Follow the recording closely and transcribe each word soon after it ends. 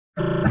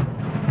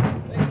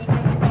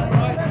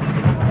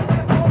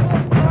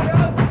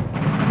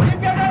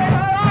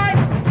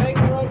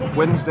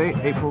Wednesday,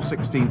 April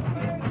 16th,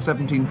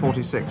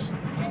 1746.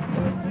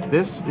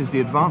 This is the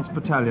advance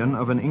battalion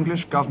of an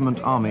English government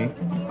army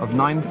of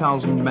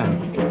 9,000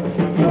 men.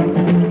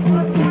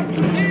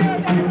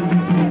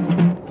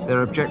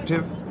 Their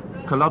objective,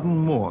 Culloden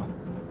Moor,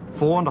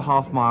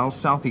 4.5 miles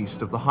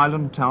southeast of the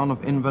Highland town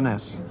of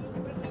Inverness.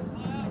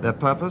 Their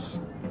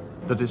purpose,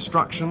 the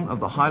destruction of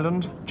the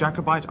Highland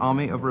Jacobite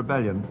army of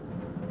rebellion,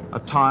 a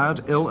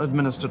tired,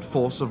 ill-administered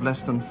force of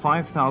less than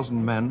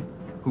 5,000 men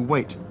who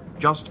wait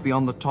just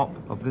beyond the top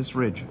of this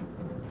ridge.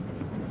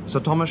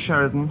 Sir Thomas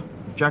Sheridan,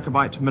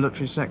 Jacobite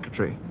military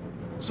secretary,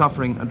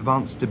 suffering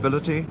advanced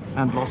debility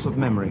and loss of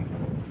memory.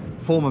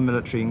 Former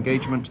military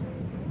engagement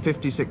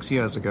 56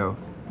 years ago.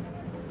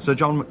 Sir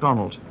John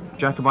MacDonald,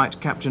 Jacobite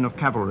captain of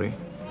cavalry,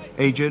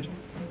 aged,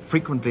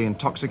 frequently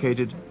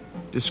intoxicated,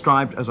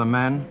 described as a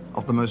man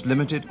of the most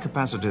limited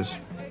capacities.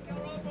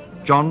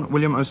 John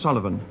William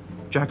O'Sullivan,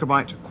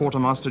 Jacobite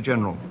quartermaster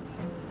general,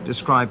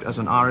 described as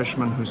an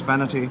Irishman whose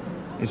vanity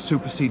is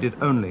superseded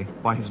only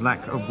by his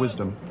lack of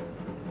wisdom.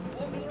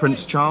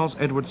 Prince Charles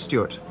Edward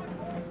Stuart,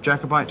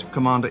 Jacobite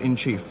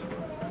commander-in-chief,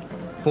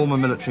 former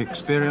military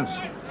experience,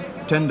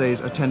 10 days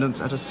attendance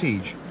at a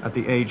siege at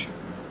the age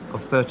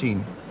of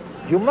 13.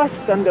 You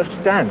must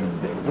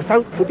understand,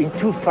 without putting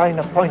too fine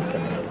a point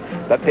on it,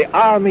 that the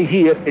army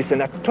here is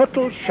in a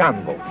total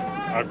shambles.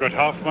 I've got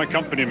half my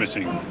company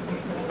missing.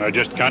 I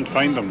just can't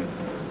find them.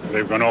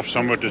 They've gone off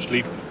somewhere to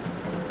sleep.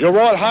 Your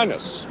Royal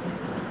Highness,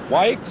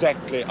 why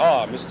exactly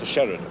are Mr.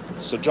 Sheridan,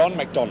 Sir John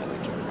MacDonald,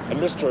 and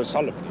Mr.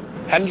 O'Sullivan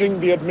handling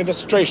the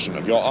administration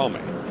of your army?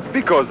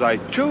 Because I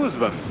chose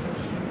them.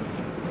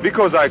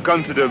 Because I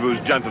consider those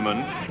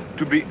gentlemen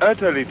to be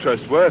utterly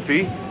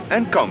trustworthy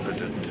and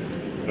competent.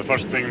 The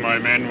first thing my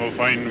men will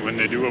find when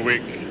they do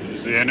awake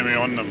is the enemy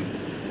on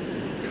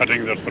them,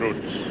 cutting their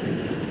throats.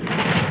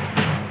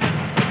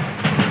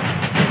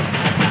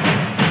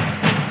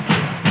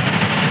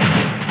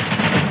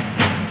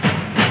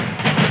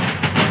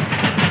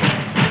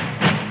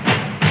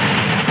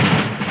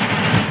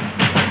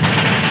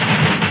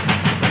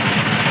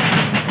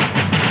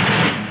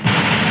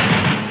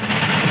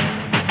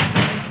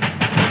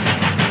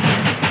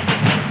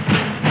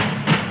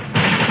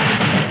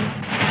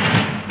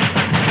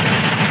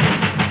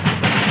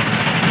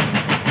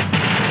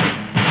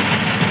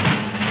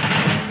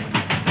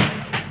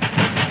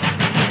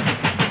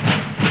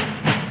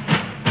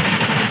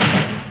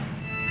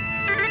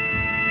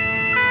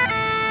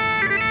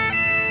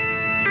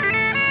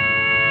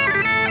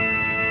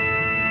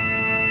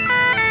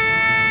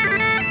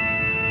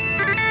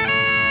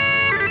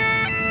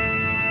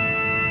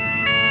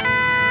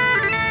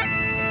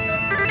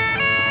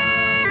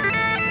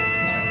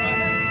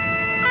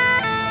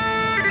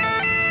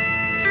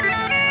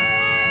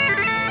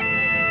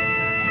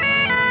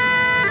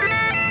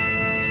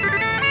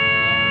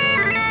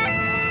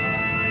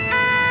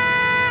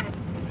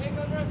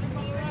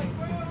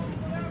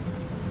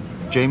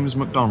 James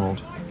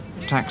MacDonald,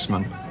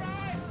 tacksman,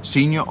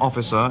 senior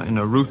officer in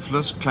a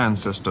ruthless clan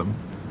system,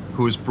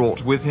 who has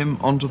brought with him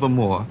onto the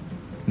moor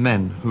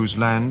men whose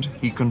land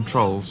he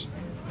controls.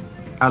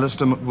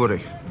 Alistair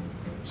MacWurrich,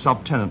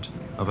 subtenant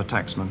of a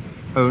tacksman,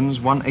 owns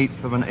 1/8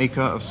 of an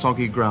acre of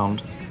soggy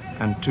ground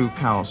and 2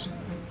 cows.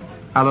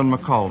 Alan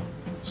McCall,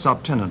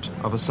 subtenant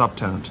of a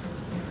subtenant,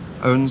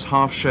 owns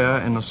half share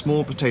in a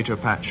small potato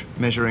patch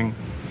measuring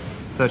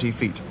 30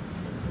 feet.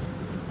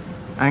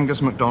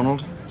 Angus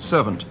MacDonald,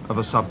 servant of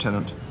a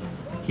subtenant.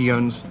 He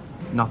owns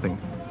nothing.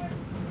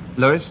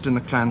 Lowest in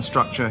the clan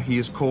structure, he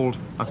is called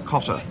a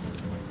cotter.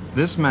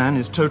 This man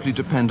is totally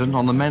dependent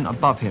on the men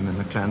above him in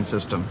the clan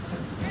system.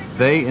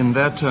 They in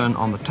their turn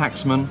on the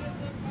tacksman,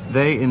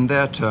 they in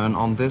their turn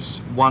on this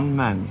one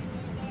man,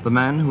 the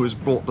man who has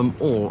brought them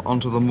all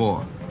onto the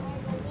moor.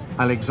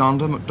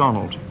 Alexander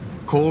MacDonald,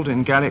 called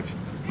in Gaelic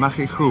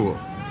Machichrúil,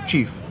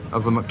 chief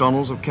of the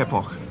MacDonalds of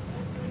Keppoch.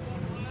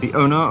 The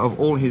owner of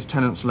all his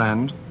tenants'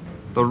 land,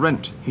 the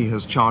rent he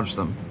has charged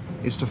them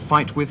is to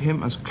fight with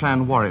him as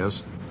clan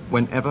warriors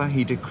whenever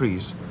he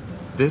decrees.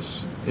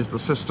 This is the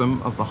system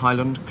of the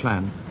Highland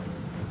clan.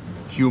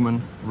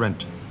 Human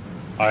rent.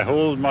 I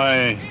hold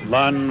my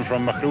land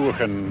from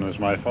Machruachan as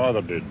my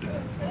father did,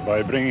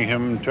 by bringing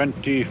him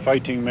 20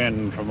 fighting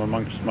men from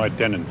amongst my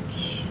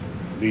tenants.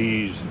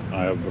 These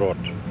I have brought.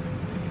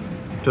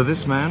 To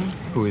this man,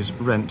 who is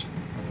rent,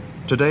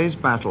 today's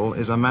battle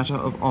is a matter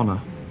of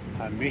honor.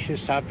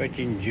 Agus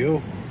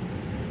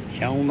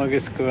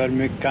gofuir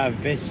mu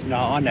vis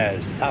na honor,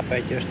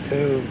 sapaidir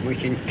tú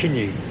mucin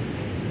cinni,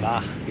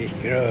 mach ich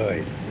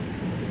groi.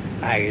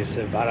 Agus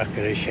a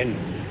barakar sin,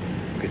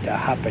 good a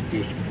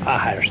hapati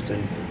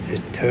aharson is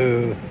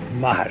tú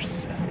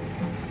mahars.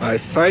 I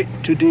fight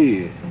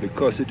today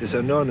because it is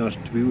an honor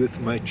to be with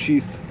my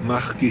chief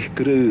Machgich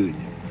Grúil,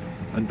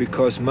 and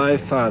because my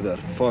father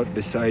fought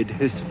beside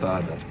his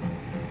father.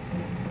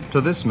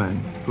 To this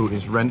man, who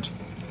is rent,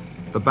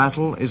 the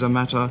battle is a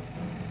matter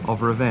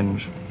of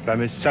revenge.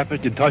 Beim Sapper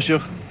den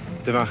Taschach,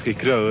 der Machgich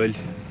Grúil,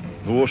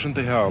 Notion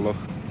the Harloch,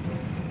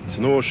 it's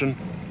notion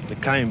the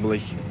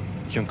Camblich,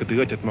 young could do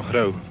it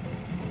Macro,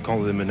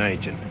 call them an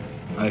agent.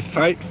 I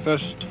fight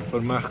first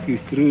for Marquis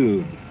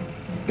Grood,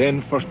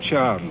 then for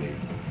Charlie,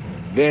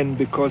 then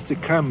because the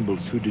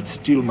Campbells who did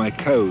steal my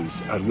cows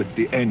are with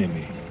the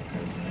enemy.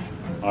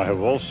 I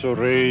have also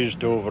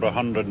raised over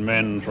 100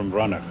 men from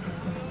Ranach.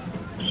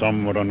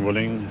 Some were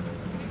unwilling.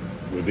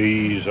 With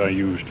these I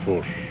used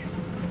force.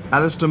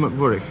 Alistair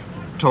MacWurrich,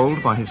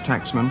 told by his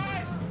tacksman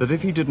that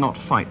if he did not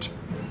fight,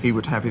 he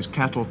would have his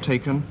cattle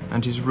taken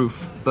and his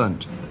roof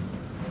burnt.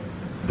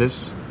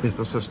 This is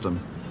the system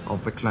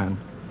of the clan.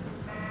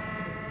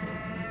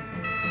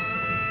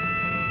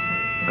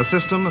 A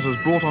system that has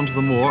brought onto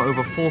the moor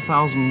over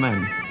 4,000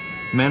 men.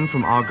 Men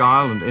from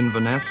Argyll and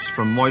Inverness,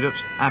 from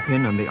Moidart,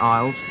 Appin and the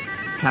Isles,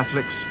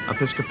 Catholics,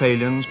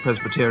 Episcopalians,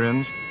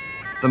 Presbyterians,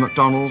 the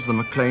MacDonalds, the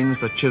MacLeans,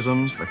 the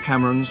Chisholms, the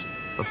Camerons,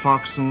 the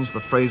Farquharsons, the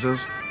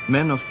Frasers,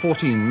 men of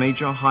 14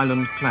 major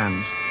Highland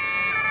clans.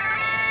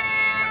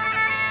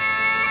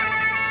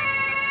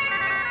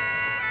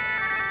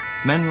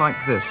 Men like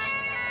this: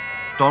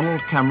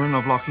 Donald Cameron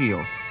of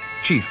Lochiel,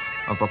 chief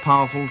of the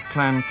powerful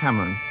Clan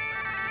Cameron,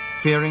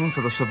 fearing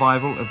for the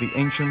survival of the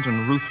ancient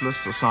and ruthless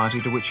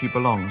society to which he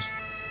belongs.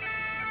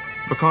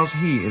 Because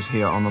he is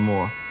here on the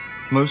moor,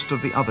 most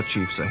of the other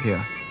chiefs are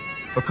here.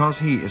 Because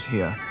he is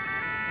here,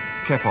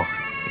 Keppoch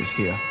is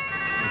here.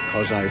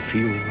 Because I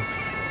feel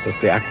that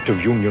the act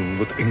of union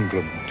with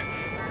England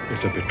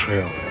is a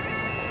betrayal.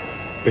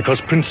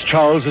 Because Prince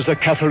Charles is a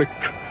Catholic,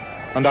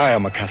 and I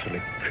am a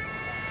Catholic,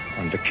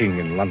 and the King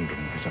in London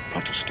is a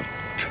Protestant.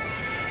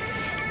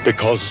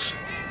 Because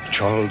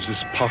Charles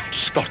is part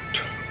Scot,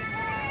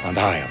 and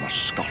I am a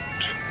Scot,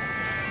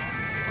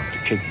 and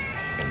the King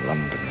in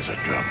London is a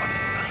German.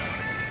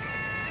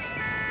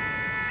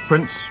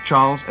 Prince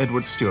Charles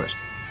Edward Stuart,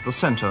 the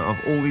centre of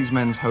all these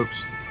men's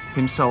hopes,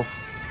 himself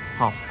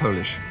half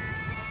Polish.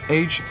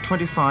 Age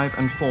 25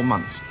 and 4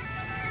 months.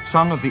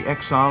 Son of the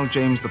exile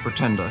James the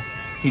Pretender,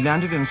 he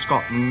landed in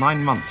Scotland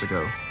 9 months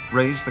ago,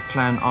 raised the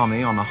clan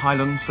army on a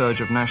Highland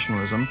surge of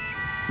nationalism,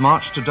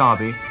 marched to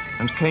Derby,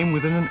 and came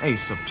within an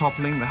ace of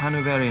toppling the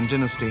Hanoverian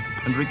dynasty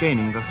and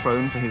regaining the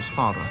throne for his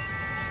father.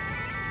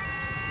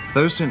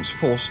 Though since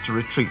forced to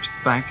retreat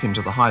back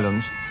into the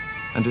Highlands,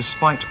 and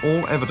despite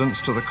all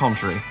evidence to the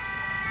contrary,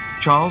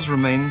 Charles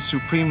remains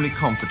supremely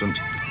confident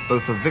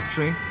both of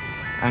victory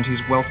and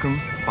his welcome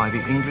by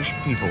the English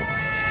people.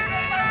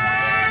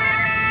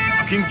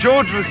 King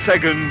George II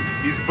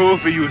is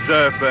both a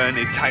usurper and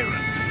a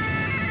tyrant.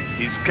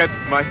 He's kept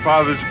my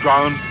father's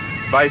ground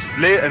by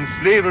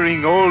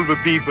enslaving all the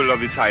people of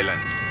his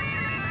island.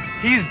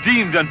 He's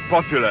deemed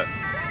unpopular,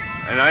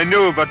 and I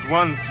know that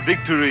once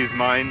victory is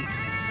mine,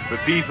 the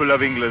people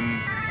of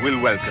England will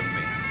welcome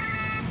me.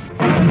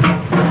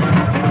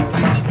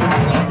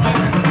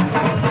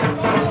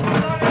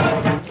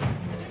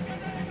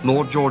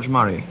 Lord George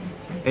Murray,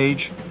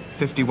 age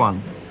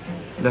 51,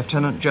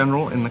 Lieutenant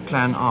General in the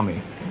Clan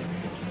Army.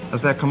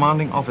 As their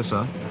commanding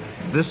officer,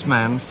 this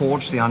man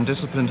forged the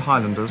undisciplined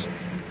Highlanders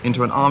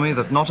into an army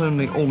that not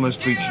only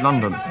almost reached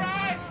London,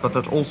 but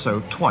that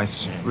also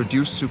twice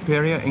reduced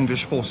superior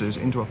English forces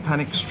into a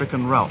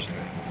panic-stricken rout,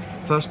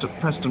 first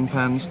at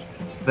Prestonpans,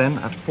 then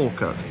at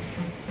Falkirk.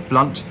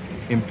 Blunt,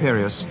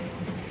 imperious,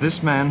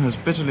 this man has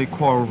bitterly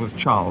quarrelled with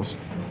Charles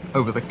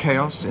over the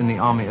chaos in the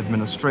army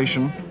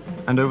administration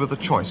and over the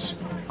choice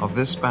of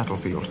this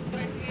battlefield.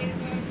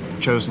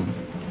 Chosen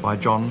by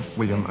John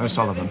William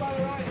O'Sullivan.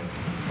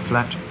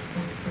 Flat,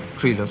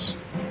 treeless,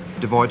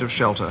 devoid of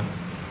shelter,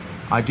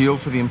 ideal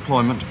for the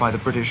employment by the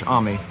British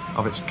Army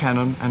of its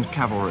cannon and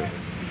cavalry.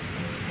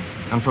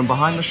 And from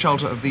behind the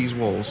shelter of these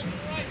walls,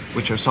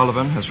 which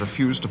O'Sullivan has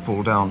refused to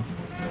pull down,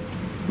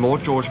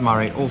 Lord George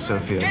Murray also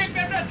fears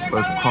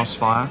both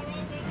crossfire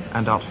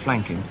and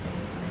outflanking.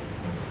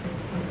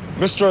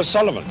 Mr.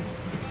 O'Sullivan,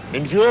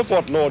 in view of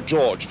what Lord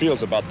George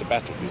feels about the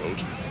battlefield,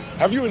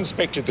 have you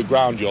inspected the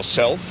ground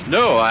yourself?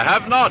 No, I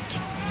have not.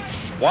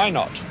 Why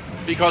not?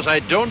 Because I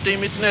don't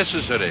deem it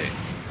necessary.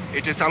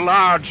 It is a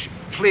large,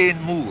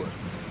 plain moor,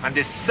 and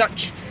as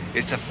such,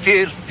 it's a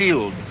fair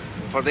field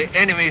for the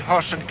enemy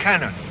horse and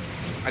cannon,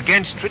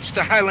 against which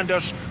the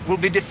Highlanders will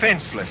be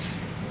defenceless.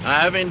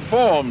 I have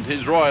informed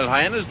His Royal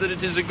Highness that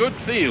it is a good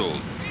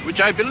field, which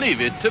I believe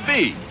it to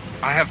be.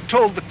 I have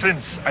told the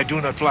Prince I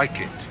do not like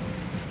it.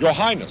 Your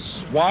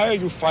Highness, why are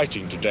you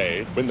fighting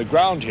today when the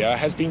ground here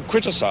has been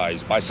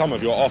criticized by some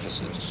of your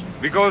officers?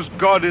 Because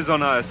God is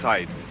on our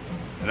side,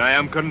 and I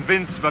am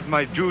convinced that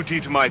my duty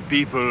to my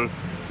people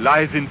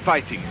lies in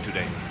fighting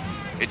today.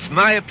 It's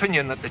my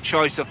opinion that the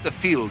choice of the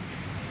field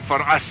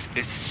for us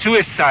is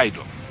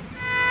suicidal.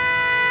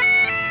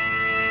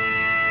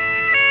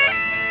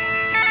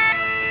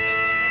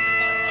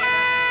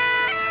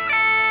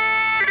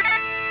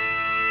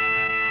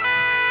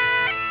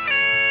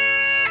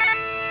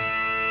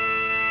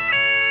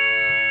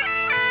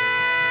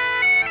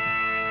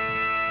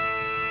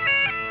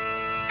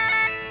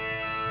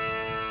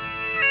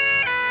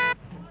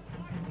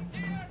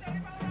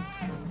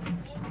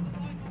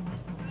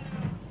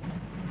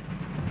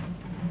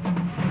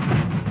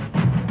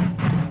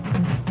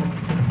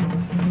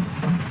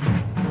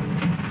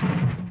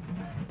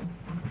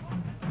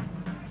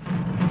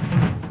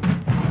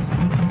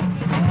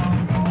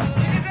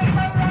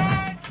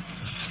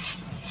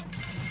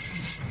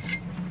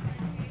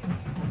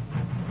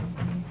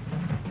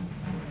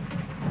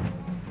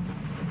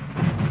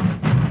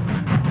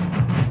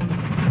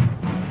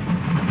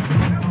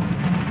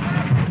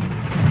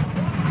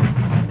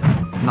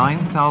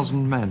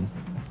 9,000 men,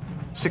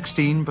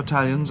 16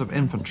 battalions of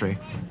infantry,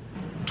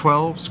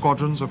 12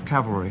 squadrons of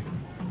cavalry,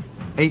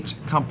 8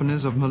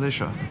 companies of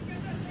militia,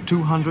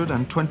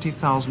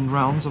 220,000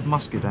 rounds of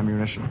musket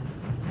ammunition,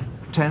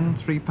 10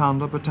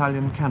 3-pounder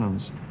battalion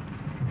cannons,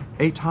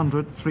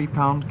 800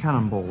 3-pound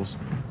cannonballs,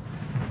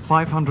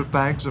 500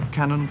 bags of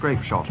cannon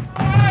grape shot.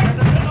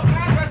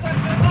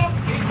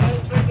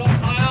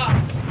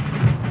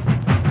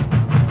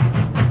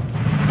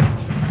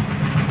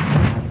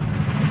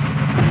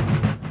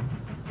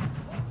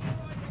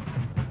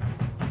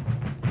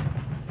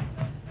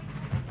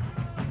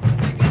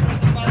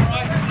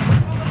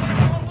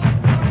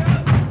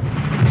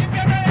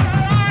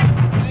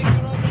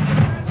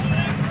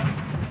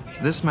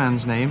 This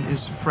man's name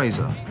is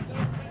Fraser.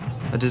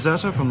 A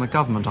deserter from the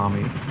government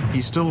army,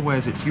 he still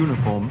wears its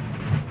uniform,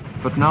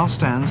 but now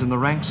stands in the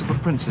ranks of the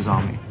Prince's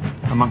army,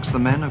 amongst the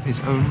men of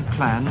his own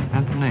clan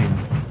and name.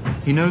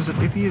 He knows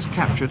that if he is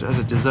captured as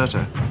a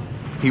deserter,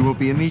 he will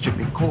be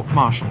immediately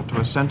court-martialed to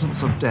a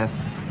sentence of death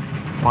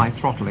by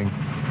throttling.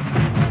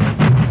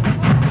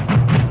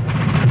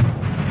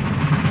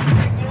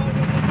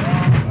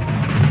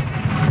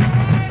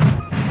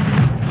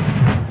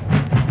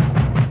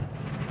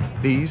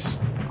 These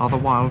are the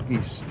wild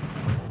geese,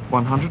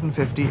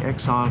 150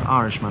 exiled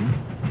Irishmen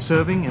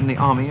serving in the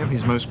army of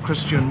His Most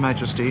Christian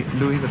Majesty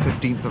Louis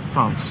XV of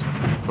France,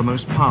 the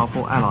most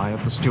powerful ally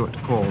of the Stuart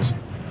cause.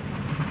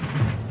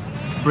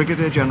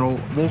 Brigadier General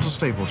Walter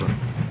Stapleton,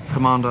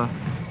 Commander,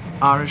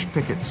 Irish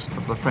Pickets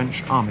of the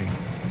French Army.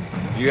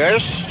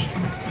 Yes,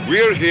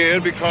 we're here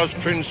because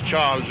Prince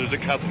Charles is a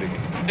Catholic.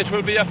 It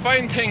will be a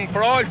fine thing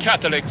for all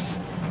Catholics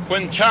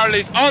when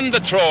Charlie's on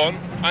the throne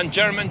and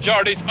German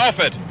Geordie's off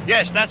it.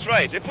 Yes, that's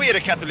right. If we had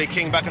a Catholic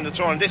king back on the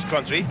throne in this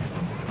country,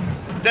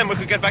 then we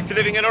could get back to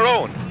living in our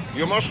own.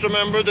 You must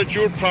remember that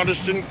your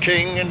Protestant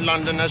king in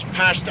London has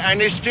passed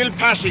and is still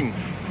passing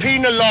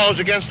penal laws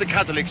against the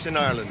Catholics in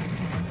Ireland.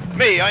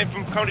 Me, I'm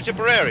from County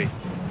Tipperary.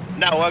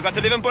 Now I've got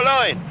to live in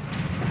Boulogne.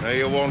 Now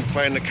you won't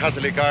find a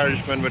Catholic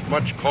Irishman with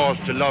much cause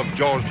to love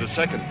George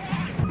II.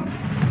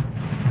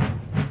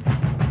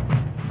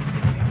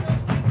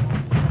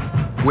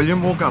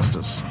 William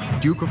Augustus,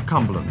 Duke of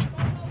Cumberland,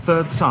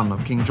 third son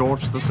of King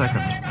George II.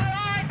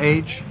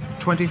 Age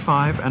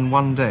 25 and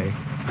 1 day.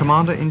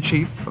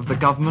 Commander-in-Chief of the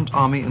Government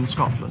Army in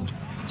Scotland.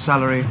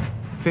 Salary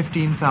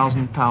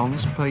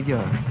 £15,000 per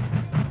year.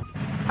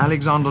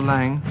 Alexander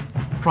Lang,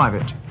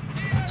 Private.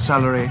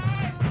 Salary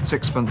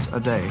 6d a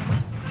day.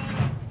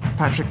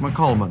 Patrick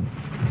McColman,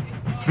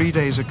 3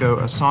 days ago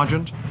a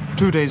sergeant,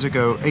 2 days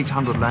ago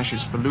 800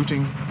 lashes for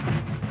looting,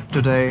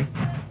 today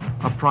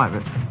a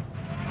private.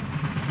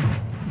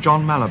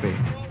 John Malaby,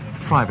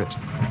 Private,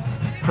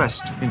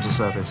 pressed into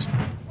service.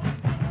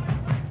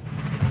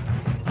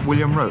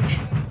 William Roach,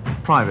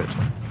 Private.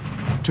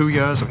 2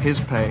 years of his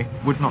pay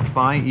would not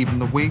buy even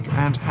the wig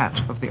and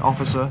hat of the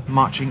officer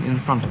marching in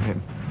front of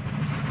him.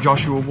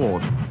 Joshua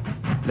Ward,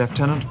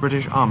 Lieutenant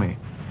British Army,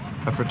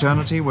 a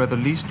fraternity where the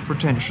least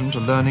pretension to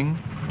learning,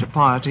 to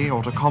piety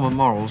or to common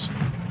morals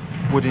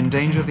would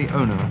endanger the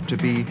owner to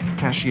be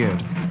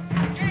cashiered.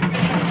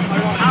 I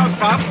want house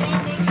puffs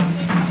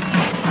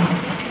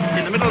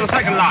in the middle of the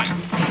second line.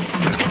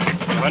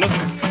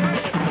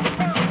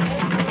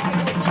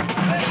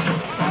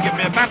 Give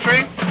me a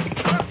battery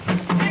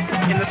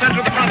in the center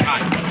of the front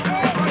line.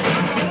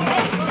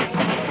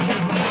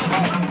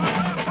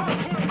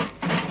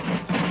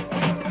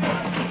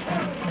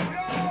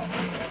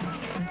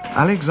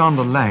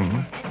 Alexander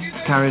Lang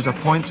carries a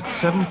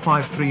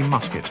 .753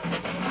 musket,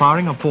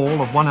 firing a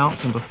ball of 1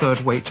 ounce and a third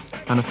weight,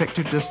 an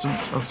effective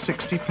distance of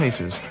 60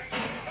 paces.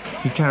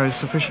 He carries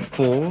sufficient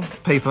ball,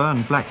 paper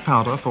and black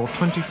powder for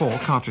 24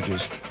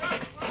 cartridges.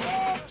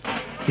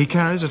 He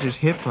carries at his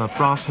hip a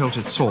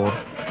brass-hilted sword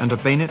and a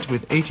bayonet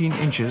with 18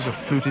 inches of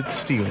fluted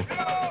steel.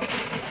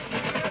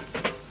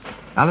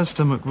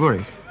 Alistair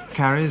McVurich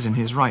carries in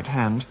his right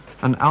hand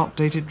an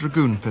outdated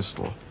dragoon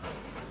pistol,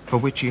 for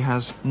which he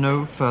has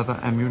no further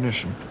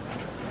ammunition.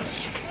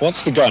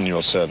 What's the gun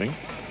you're serving?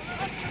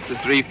 It's a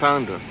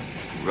 3-pounder.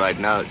 Right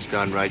now it's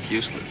downright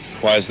useless.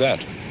 Why is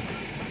that?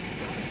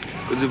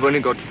 Because we've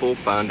only got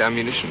 4-pound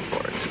ammunition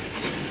for it.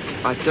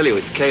 I tell you,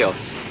 it's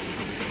chaos.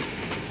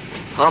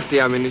 Half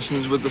the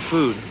ammunition's with the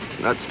food.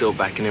 That's still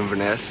back in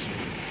Inverness.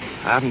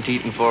 I haven't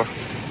eaten for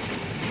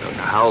I don't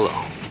know how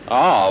long.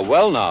 Ah,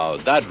 well now,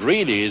 that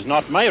really is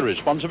not my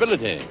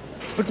responsibility.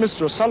 But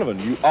Mr. O'Sullivan,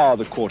 you are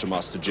the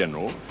Quartermaster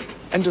General,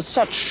 and as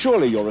such,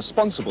 surely you're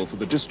responsible for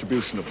the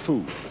distribution of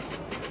food.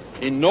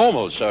 In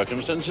normal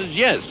circumstances,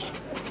 yes.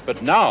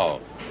 But now,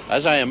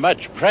 as I am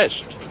much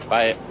pressed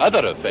by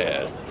other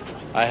affairs,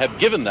 I have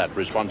given that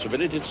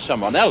responsibility to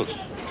someone else.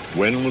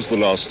 When was the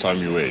last time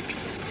you ate?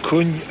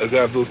 Kun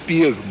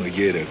agavopir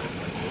magere.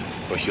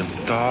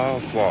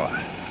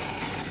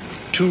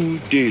 2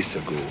 days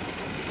ago.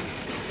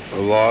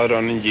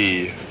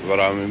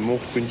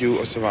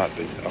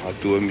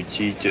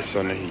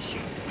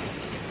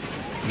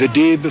 The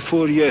day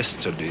before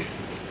yesterday.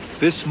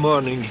 This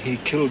morning he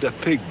killed a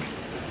pig,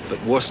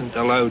 but wasn't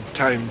allowed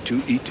time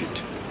to eat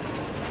it.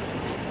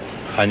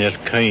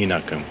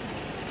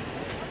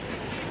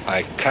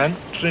 I can't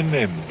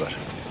remember.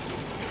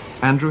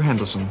 Andrew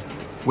Henderson,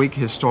 Whig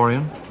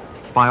historian,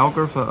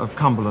 biographer of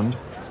Cumberland,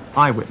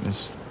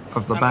 eyewitness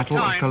of the Battle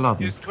of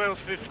Culloden. Is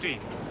 12:15.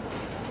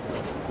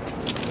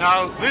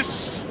 Now,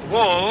 this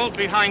wall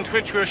behind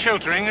which we're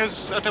sheltering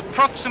is at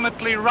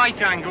approximately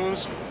right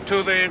angles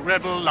to the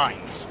rebel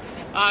lines.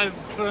 I've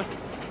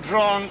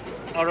drawn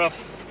a rough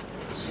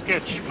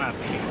sketch map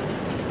here.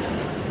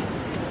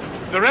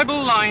 The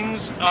rebel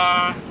lines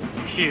are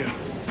here.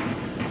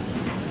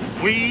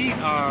 We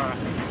are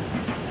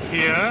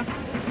here.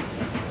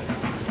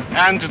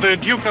 And the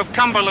Duke of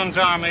Cumberland's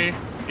army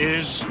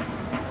is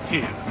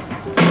here.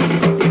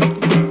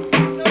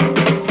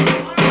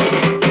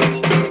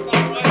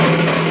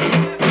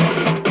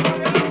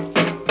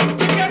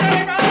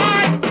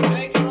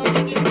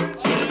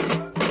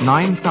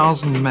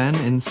 9,000 men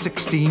in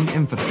 16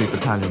 infantry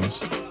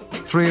battalions,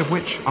 3 of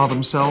which are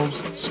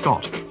themselves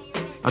Scot.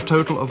 A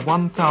total of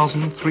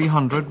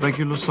 1,300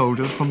 regular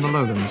soldiers from the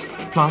lowlands,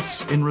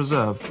 plus, in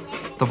reserve,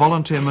 the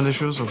volunteer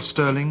militias of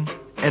Stirling,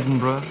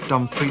 Edinburgh,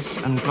 Dumfries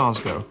and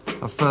Glasgow,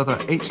 a further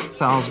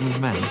 8,000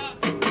 men.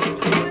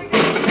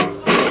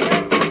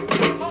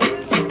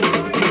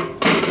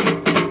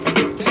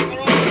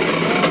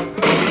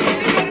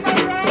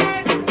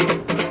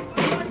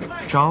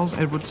 Charles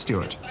Edward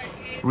Stuart,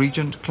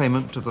 regent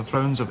claimant to the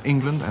thrones of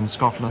England and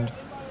Scotland,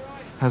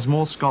 has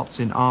more Scots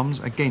in arms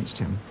against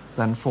him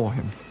than for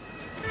him.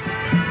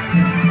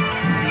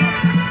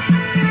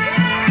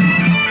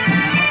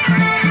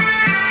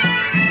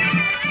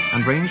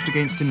 And ranged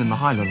against him in the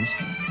Highlands,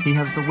 he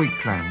has the Whig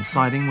clans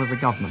siding with the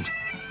government,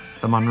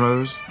 the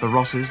Munros, the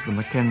Rosses, the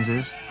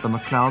Mackenzies, the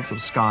MacLeods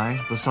of Skye,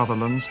 the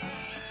Sutherlands,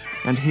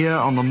 and here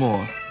on the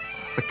moor,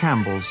 the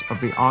Campbells of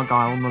the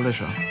Argyll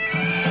militia.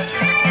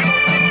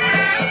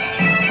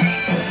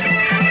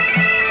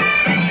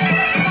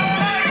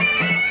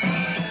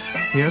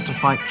 Here to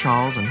fight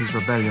Charles and his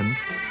rebellion,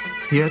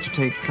 here to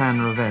take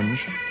clan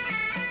revenge,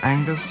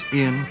 Angus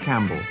Ian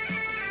Campbell,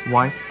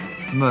 wife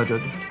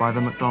murdered by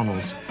the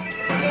MacDonalds.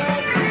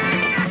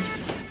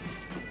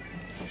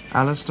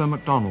 Alistair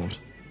MacDonald,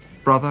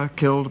 brother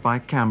killed by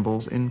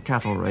Campbells in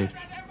cattle raid.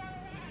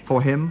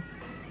 For him,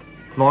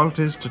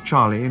 loyalties to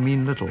Charlie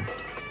mean little.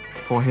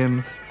 For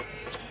him,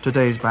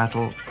 today's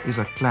battle is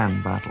a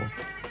clan battle.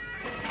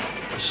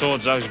 The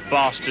swords those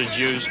bastards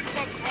use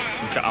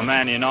can cut a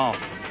man in half.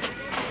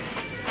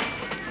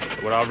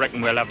 Well, I reckon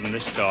we'll have them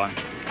this time.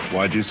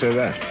 Why do you say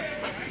that?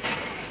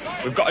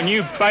 We've got a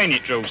new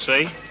bayonet drill,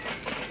 see?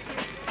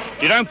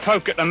 You don't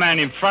poke at the man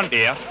in front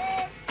here.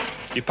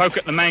 You poke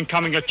at the man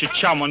coming at your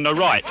chum on the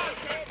right.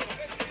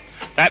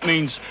 That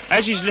means,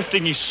 as he's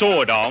lifting his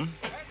sword arm,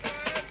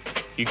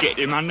 you get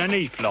him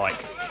underneath,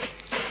 like.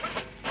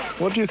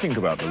 What do you think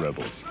about the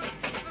rebels?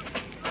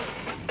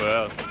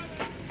 Well,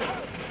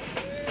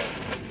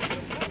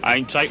 I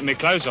ain't taken my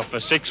clothes off for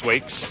 6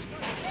 weeks.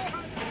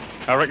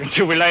 I reckon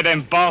till we lay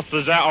them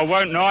bastards out, I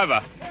won't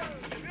neither.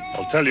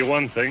 I'll tell you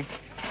one thing.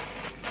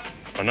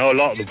 I know a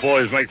lot of the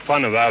boys make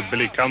fun of our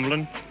Billy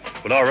Cumberland,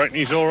 but I reckon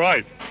he's all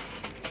right.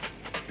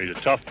 He's a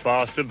tough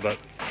bastard, but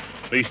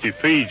at least he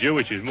feeds you,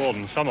 which is more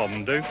than some of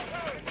them do.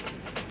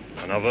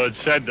 And I've heard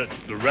said that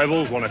the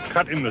rebels want to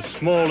cut him as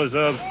small as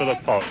herbs for the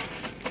pot.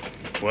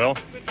 Well,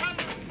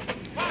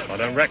 I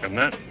don't reckon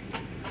that.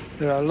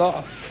 There are a lot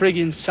of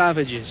friggin'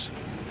 savages.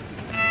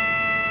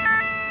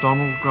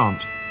 Donald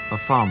Grant, a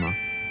farmer,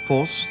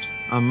 forced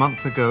a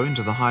month ago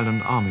into the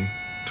Highland Army,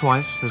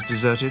 twice has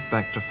deserted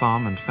back to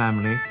farm and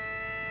family,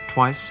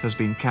 twice has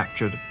been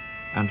captured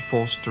and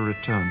forced to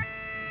return.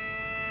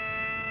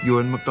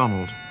 Ewan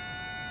MacDonald,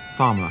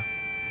 farmer,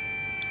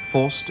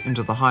 forced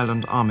into the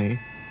Highland Army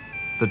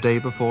the day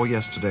before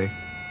yesterday.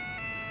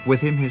 With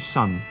him his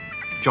son,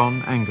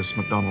 John Angus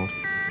MacDonald.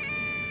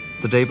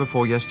 The day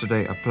before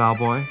yesterday a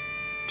ploughboy,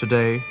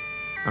 today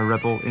a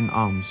rebel in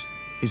arms,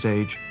 his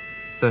age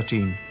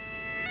 13.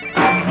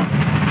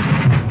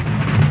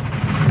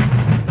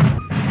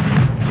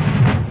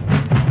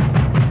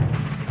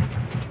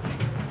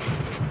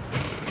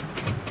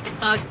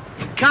 I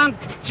can't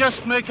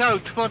just make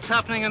out what's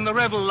happening in the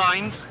rebel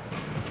lines.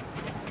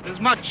 There's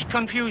much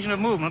confusion of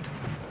movement.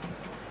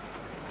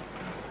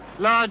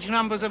 Large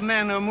numbers of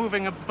men are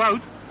moving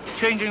about,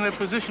 changing their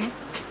position.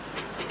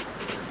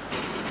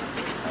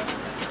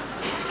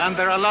 And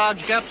there are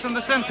large gaps in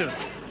the center.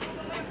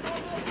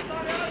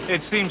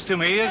 It seems to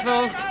me as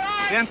though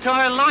the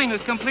entire line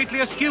is completely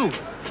askew.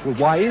 Well,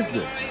 why is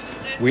this?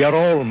 We are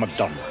all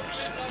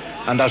MacDonalds,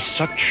 and as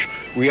such,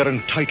 we are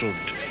entitled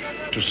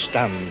to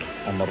stand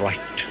on the right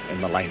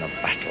in the line of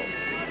battle.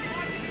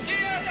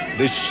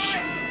 This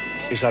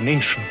is an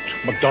ancient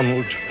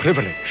MacDonald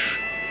privilege,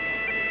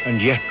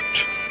 and yet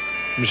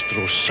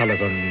Mr.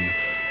 O'Sullivan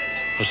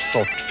has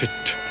thought fit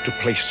to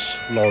place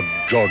Lord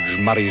George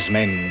Murray's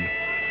men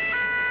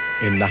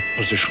in that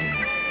position.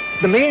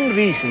 The main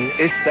reason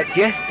is that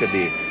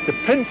yesterday the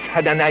Prince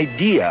had an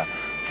idea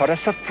for a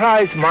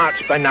surprise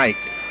march by night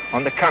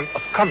on the camp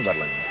of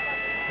Cumberland.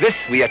 This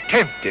we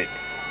attempted.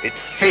 It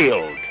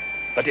failed.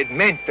 but it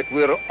meant that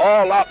we were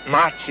all up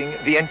marching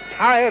the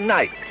entire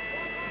night.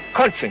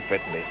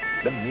 Consequently,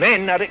 the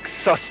men are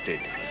exhausted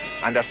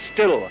and are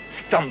still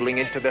stumbling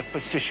into their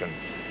positions.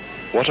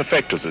 What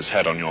effect has this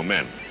had on your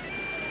men?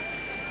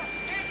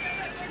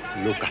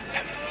 Look at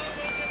them.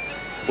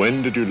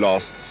 When did you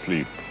last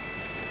sleep?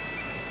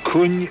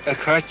 Kun a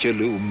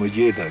chatjalu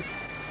mujedag.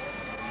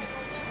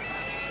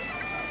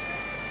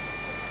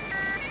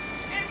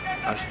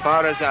 As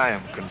far as I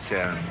am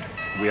concerned,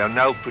 we are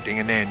now putting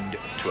an end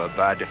to a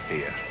bad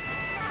affair.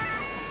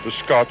 The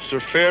Scots are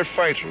fair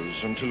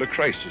fighters until a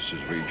crisis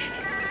is reached.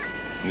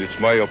 And it's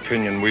my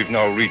opinion we've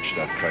now reached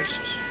that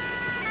crisis.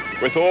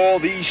 With all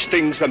these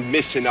things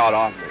amiss in our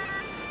army,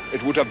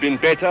 it would have been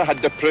better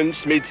had the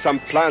prince made some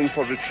plan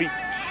for retreat.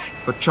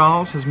 But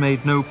Charles has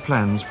made no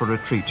plans for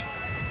retreat.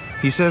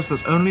 He says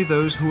that only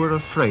those who are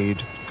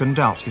afraid can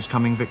doubt his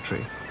coming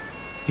victory.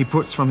 He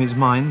puts from his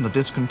mind the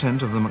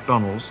discontent of the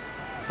MacDonalds,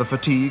 the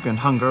fatigue and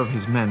hunger of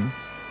his men,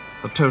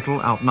 the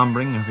total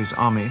outnumbering of his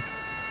army,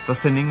 the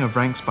thinning of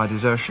ranks by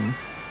desertion,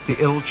 the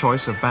ill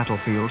choice of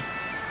battlefield,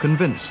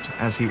 convinced,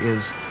 as he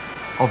is,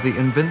 of the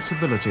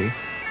invincibility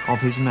of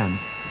his men.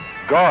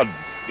 God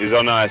is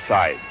on our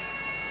side.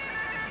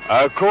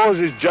 Our cause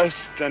is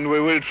just, and we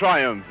will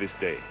triumph this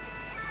day.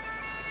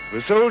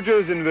 The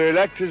soldiers in the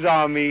elector's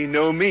army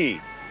know me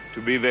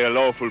to be their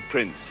lawful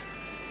prince.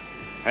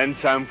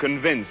 Hence I'm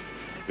convinced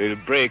they'll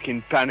break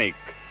in panic,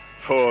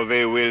 for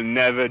they will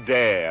never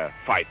dare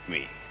fight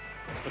me.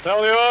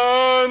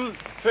 Battalion,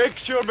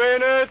 fix your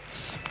bayonets.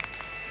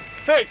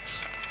 Fix.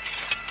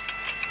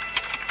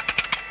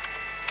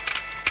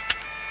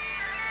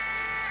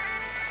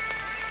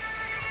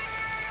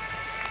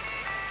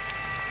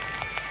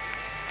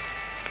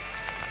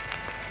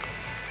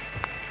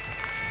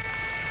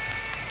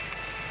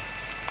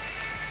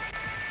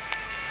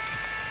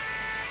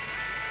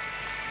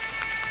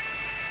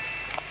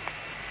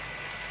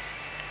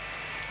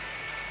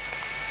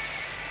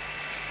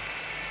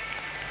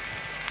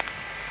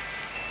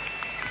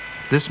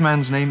 This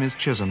man's name is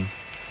Chisholm,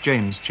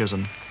 James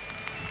Chisholm.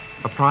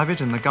 A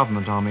private in the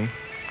government army,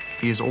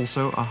 he is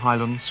also a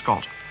Highland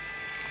Scot.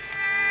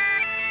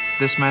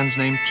 This man's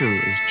name too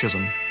is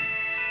Chisholm,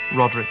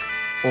 Roderick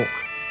Ork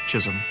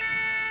Chisholm.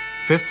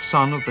 Fifth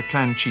son of the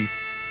clan chief,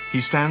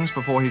 he stands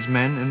before his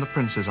men in the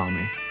prince's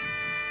army.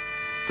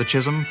 The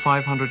Chisholm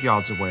 500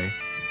 yards away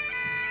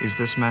is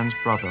this man's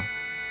brother.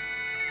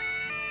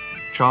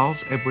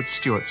 Charles Edward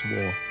Stuart's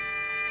war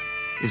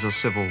is a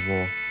civil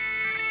war.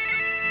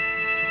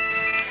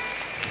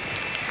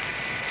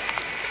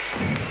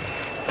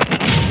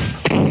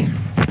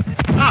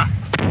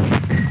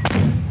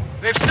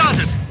 They've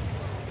started.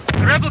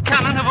 The rebel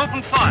cannon have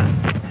opened fire.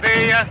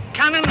 The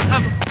cannon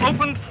have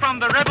opened from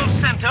the rebel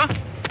center,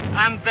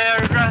 and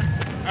they're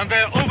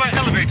over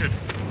elevated.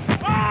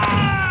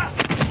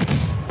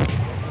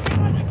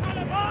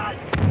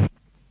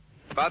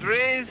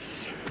 Batteries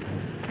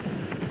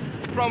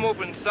from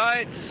open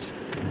sights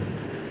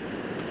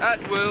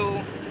at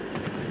will.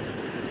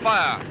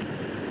 Fire.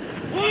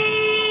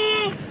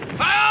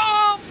 Fire!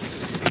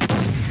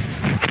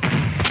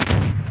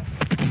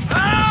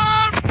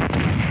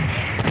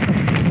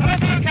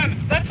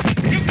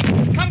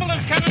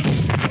 Cumberland's cannon!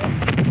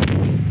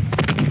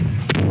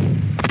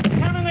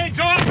 Cannonades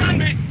all around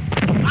me!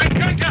 I'm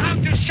going to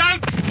have to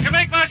shout to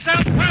make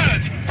myself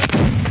heard!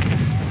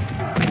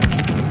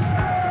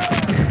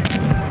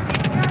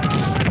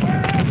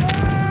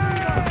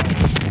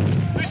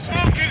 The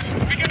smoke is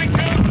beginning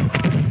to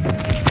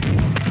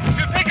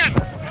thicken!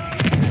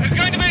 It's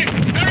going to be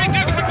very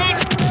difficult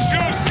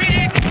to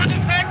see what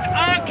effect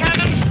our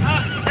cannon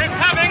is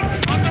having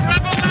on the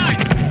rebel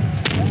lines!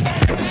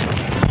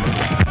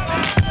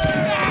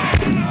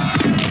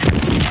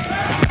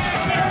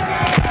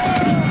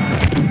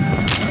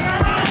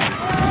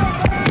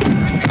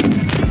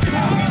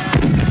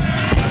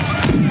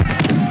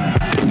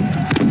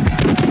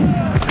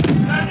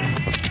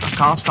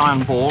 Cast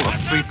iron ball of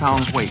 3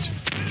 pounds weight,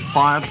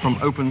 fired from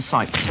open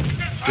sights.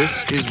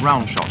 This is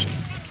round shot.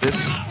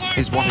 This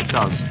is what it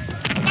does.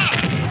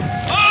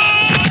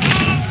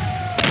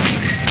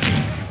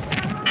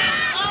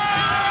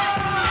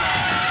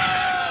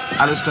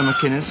 Alistair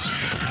McInnes,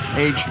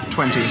 age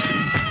 20,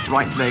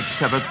 right leg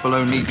severed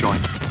below knee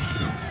joint.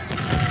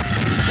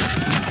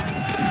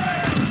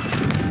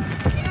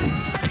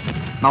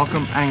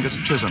 Malcolm Angus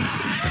Chisholm,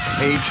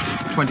 age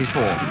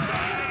 24,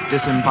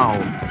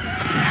 disemboweled.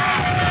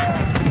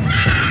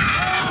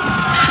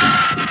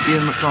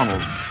 Ian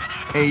MacDonald,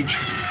 age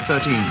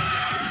 13,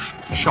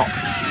 shot.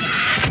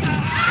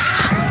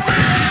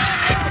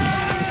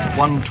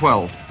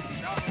 112.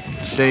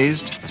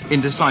 Dazed,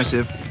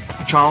 indecisive,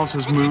 Charles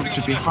has moved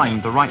to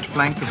behind the right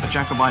flank of the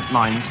Jacobite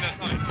lines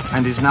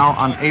and is now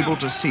unable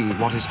to see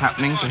what is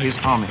happening to his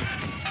army.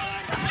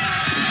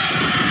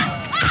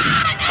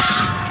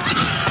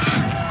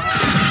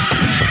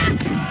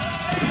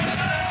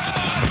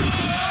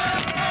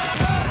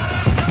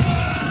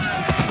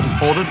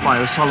 Ordered by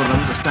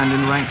O'Sullivan to stand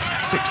in ranks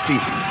 6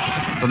 deep,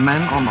 the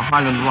men on the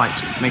Highland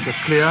right make a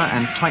clear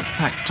and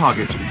tight-packed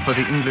target for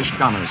the English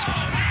gunners.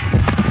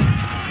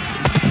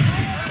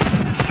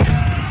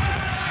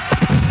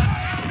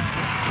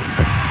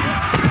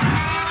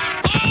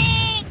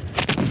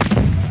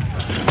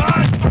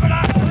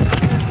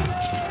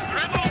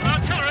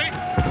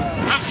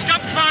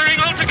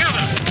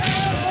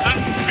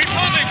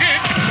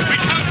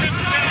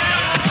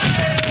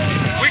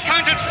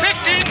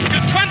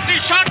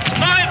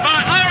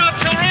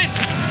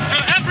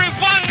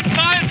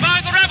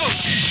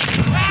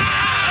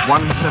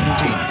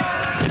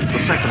 1:17, the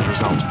second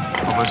result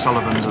of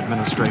O'Sullivan's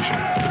administration.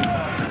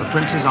 The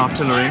Prince's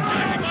artillery,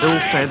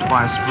 ill-fed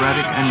by a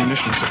sporadic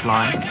ammunition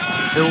supply,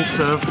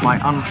 ill-served by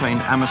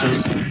untrained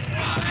amateurs,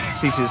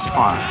 ceases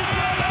fire.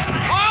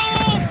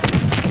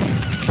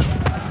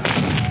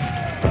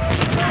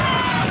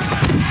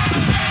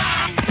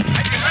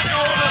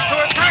 To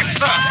attack,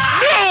 sir!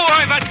 No,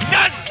 I'm a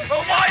done!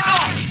 Well, why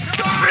not?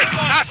 The Prince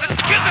hasn't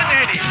given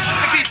any!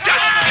 If he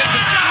doesn't get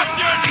the job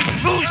done, he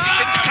moves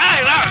it and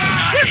Kyle out!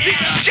 We're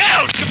being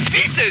shelled to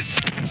pieces!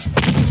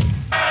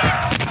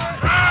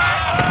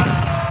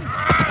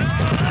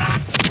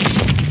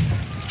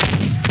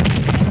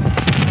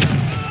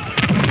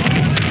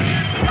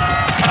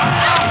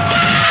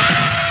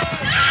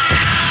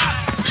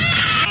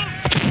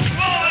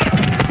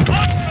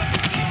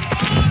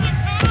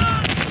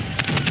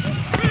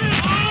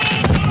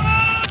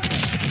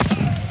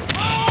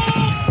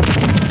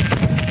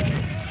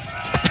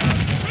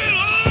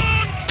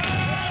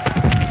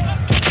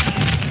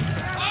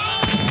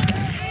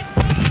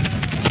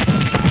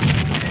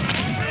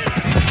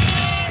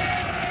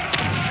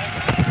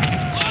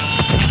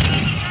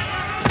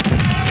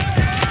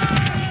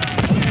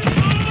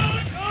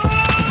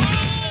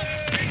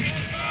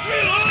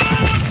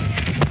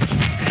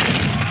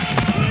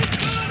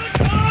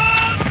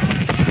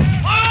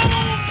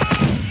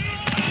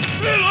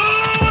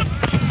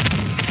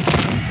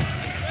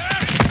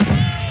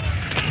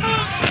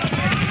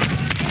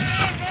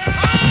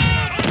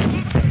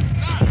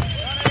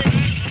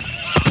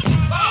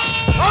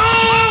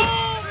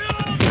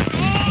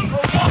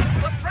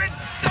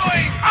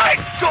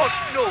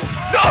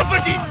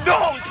 Nobody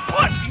knows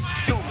what he's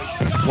doing.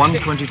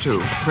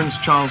 1:22. Prince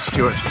Charles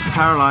Stuart,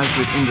 paralysed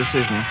with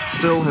indecision,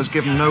 still has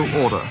given no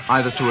order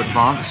either to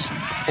advance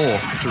or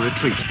to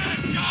retreat.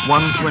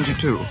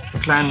 1:22.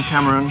 Clan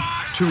Cameron,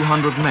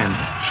 200 men,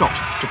 shot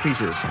to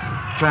pieces.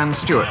 Clan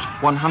Stuart,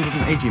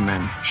 180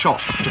 men,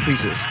 shot to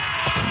pieces.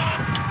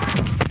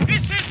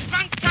 This is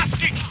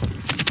fantastic!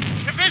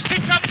 If this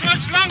keeps up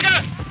much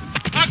longer,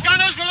 our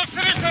gunners will have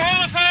finished the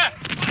whole affair.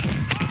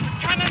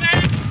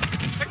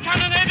 The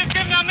cannonade has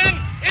given our men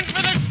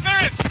infinite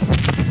spirits.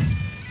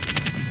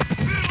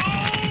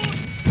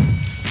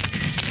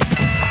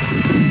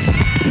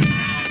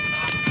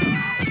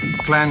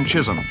 Clan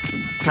Chisholm,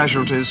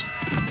 casualties,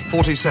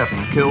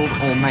 47 killed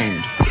or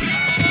maimed.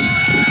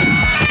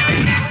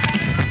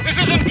 This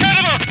is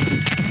incredible!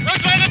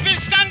 Those men have been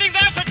standing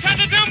there for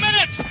 22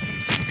 minutes!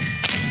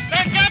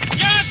 Their gaps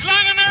yards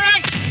long in their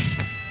ranks!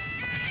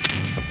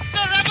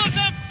 The rebels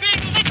are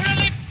being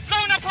literally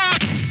blown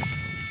apart!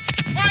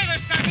 Why they're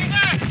standing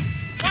there?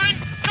 Why,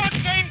 God's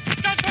game,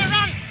 don't they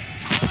run?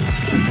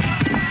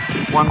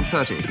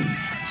 1:30.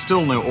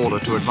 Still no order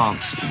to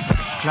advance.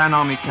 Clan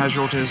Army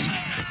casualties,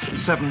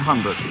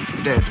 700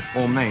 dead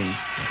or maimed.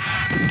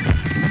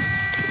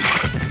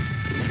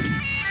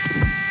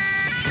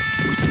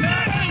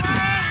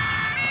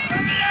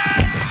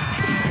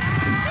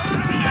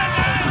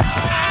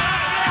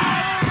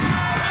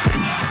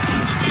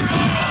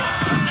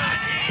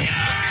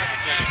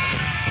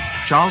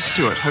 Charles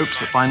Stuart hopes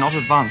that by not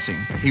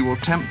advancing, he will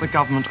tempt the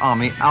government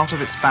army out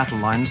of its battle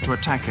lines to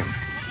attack him.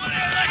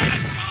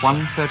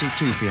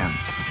 1:32 p.m.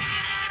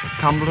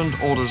 Cumberland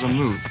orders a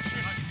move,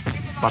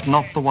 but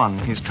not the one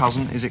his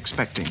cousin is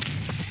expecting.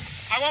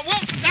 I want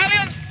Wolf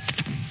Battalion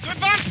to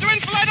advance to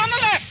enfilade on the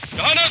left!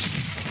 Behind us!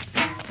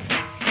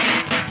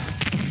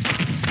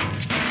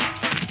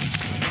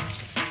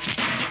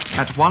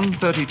 At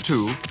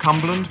 1:32,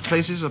 Cumberland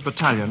places a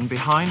battalion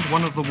behind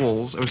one of the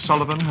walls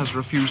O'Sullivan has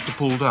refused to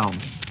pull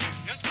down,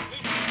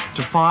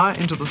 to fire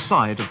into the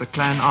side of the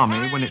clan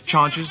army when it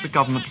charges the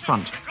government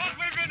front.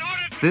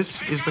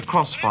 This is the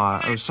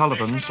crossfire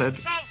O'Sullivan said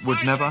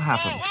would never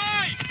happen.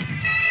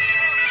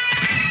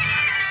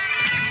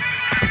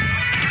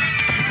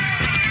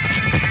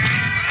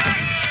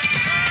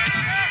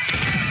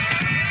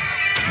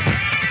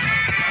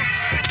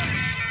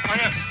 Oh,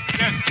 yes.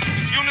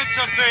 It's units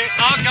of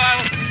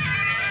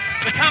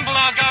the Campbell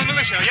Argyle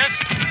militia, yes?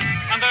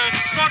 And the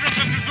squadrons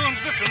of dragoons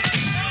with them.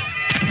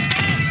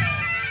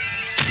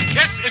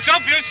 Yes, it's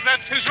obvious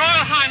that His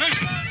Royal Highness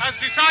has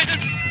decided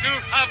to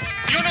have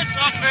units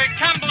of the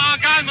Campbell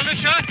Argyle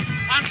militia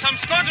and some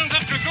squadrons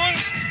of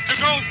dragoons to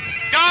go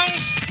down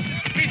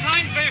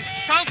behind the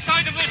south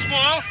side of this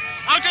wall,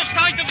 out of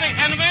sight of the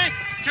enemy,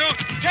 to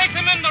take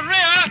them in the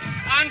rear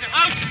and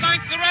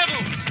outflank the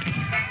rebels.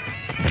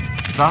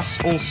 Thus,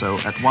 also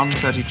at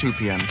 1:32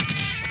 p.m.,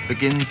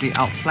 begins the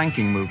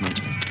outflanking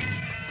movement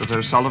that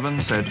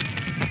O'Sullivan said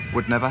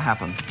would never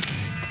happen.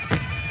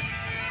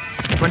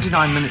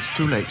 29 minutes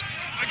too late,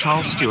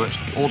 Charles Stuart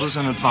orders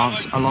an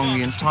advance along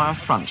the entire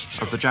front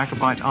of the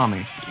Jacobite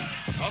army.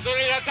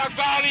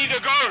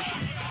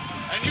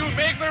 And you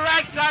make the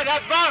right side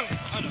advance.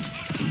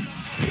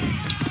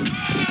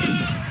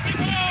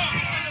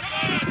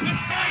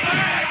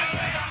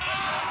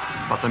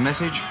 But the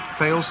message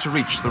fails to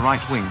reach the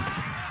right wing.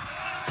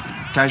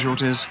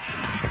 Casualties,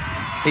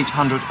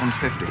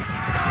 850.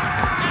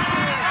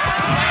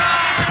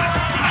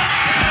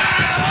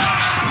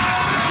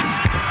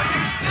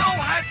 Still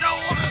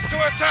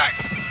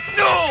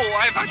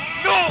I've had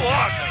no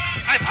order.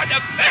 I've had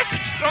a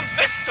message from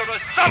Mr.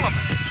 O'Sullivan,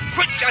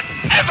 which has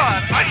ever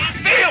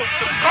unfailed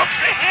to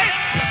comprehend.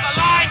 The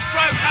line's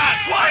broken.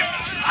 What?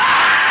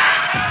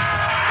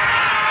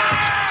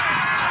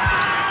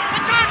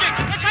 They're charging!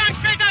 They're coming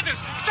straight at us!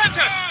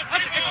 Center!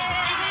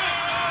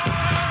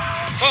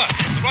 Sir,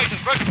 the right is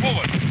broken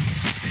forward.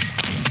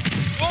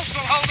 Wolves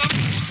will hold them.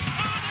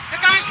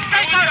 They're going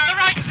straight out of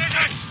the right!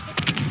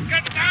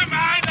 Get down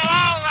behind the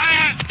wall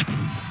there!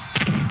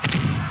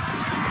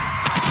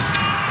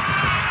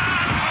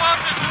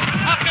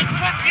 After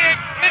 28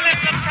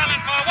 minutes of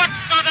telling for what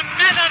sort of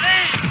men are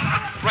these?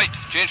 Right,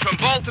 change from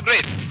ball to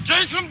grape.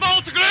 Change from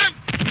ball to grape!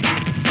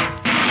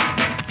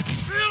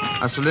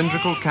 A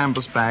cylindrical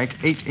canvas bag,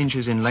 8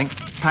 inches in length,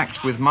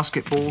 packed with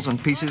musket balls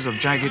and pieces of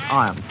jagged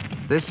iron.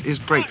 This is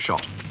grape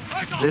shot.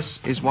 This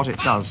is what it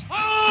does.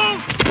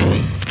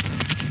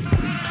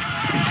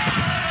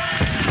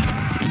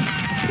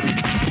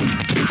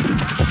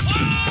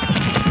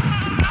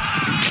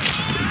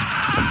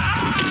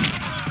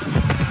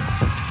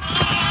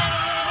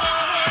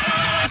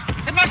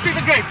 It must be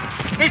the grape.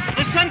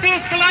 The centre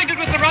has collided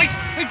with the right.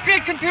 There's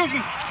great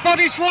confusion.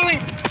 Bodies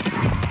falling.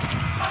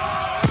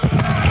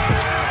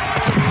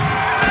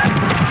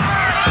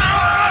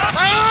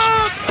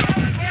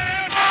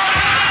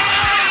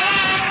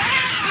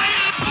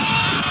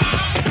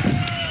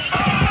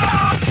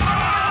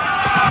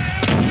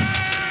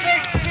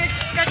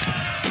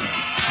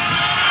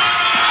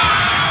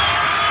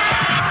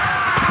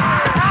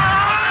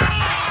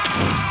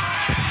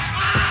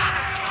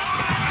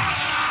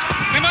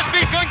 They must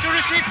be going to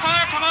receive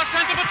fire from our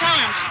centre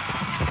battalions.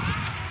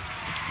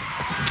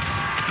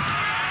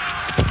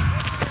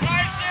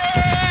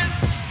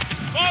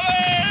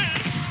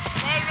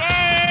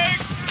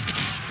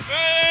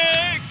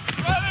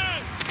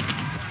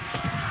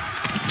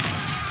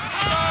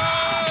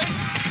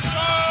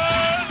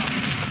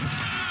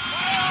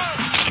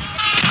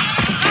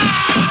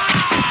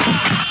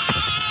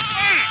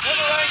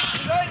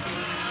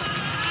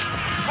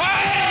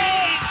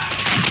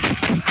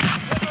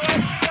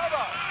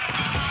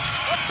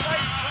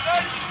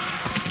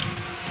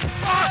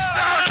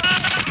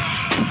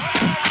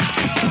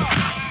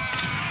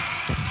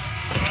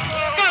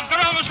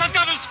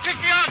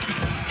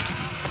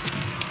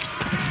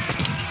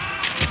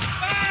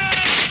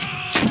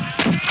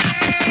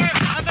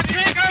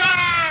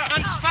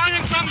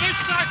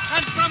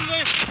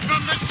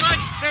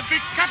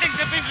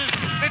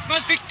 It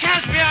must be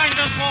chaos behind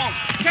us wall.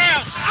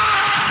 Chaos!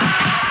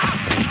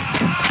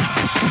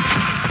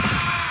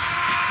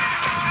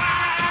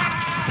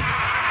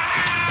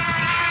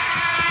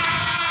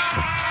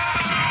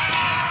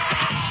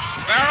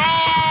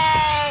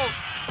 Barrels!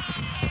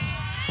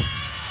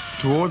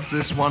 Towards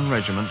this one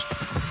regiment,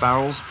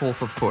 Barrel's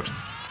 4th of Foot,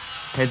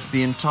 heads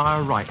the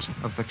entire right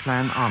of the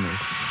clan army.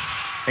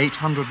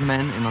 800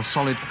 men in a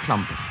solid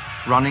clump,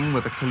 running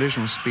with a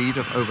collision speed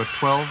of over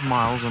 12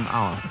 miles an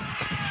hour.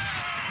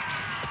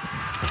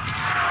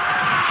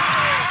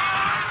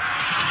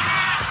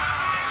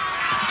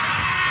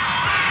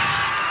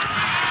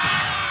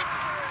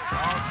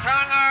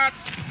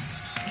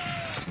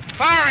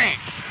 Firing!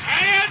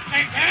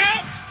 Take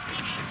care!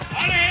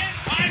 All in,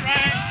 my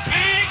rank!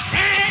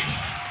 Bang!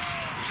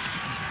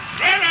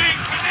 Rear rank,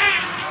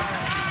 connect!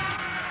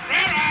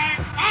 Rear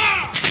rank,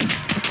 fire!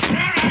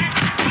 Rear rank, fire! Rear rank,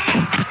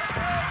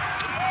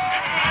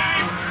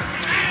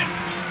 connect!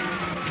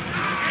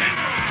 Rear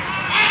rank,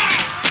 fire!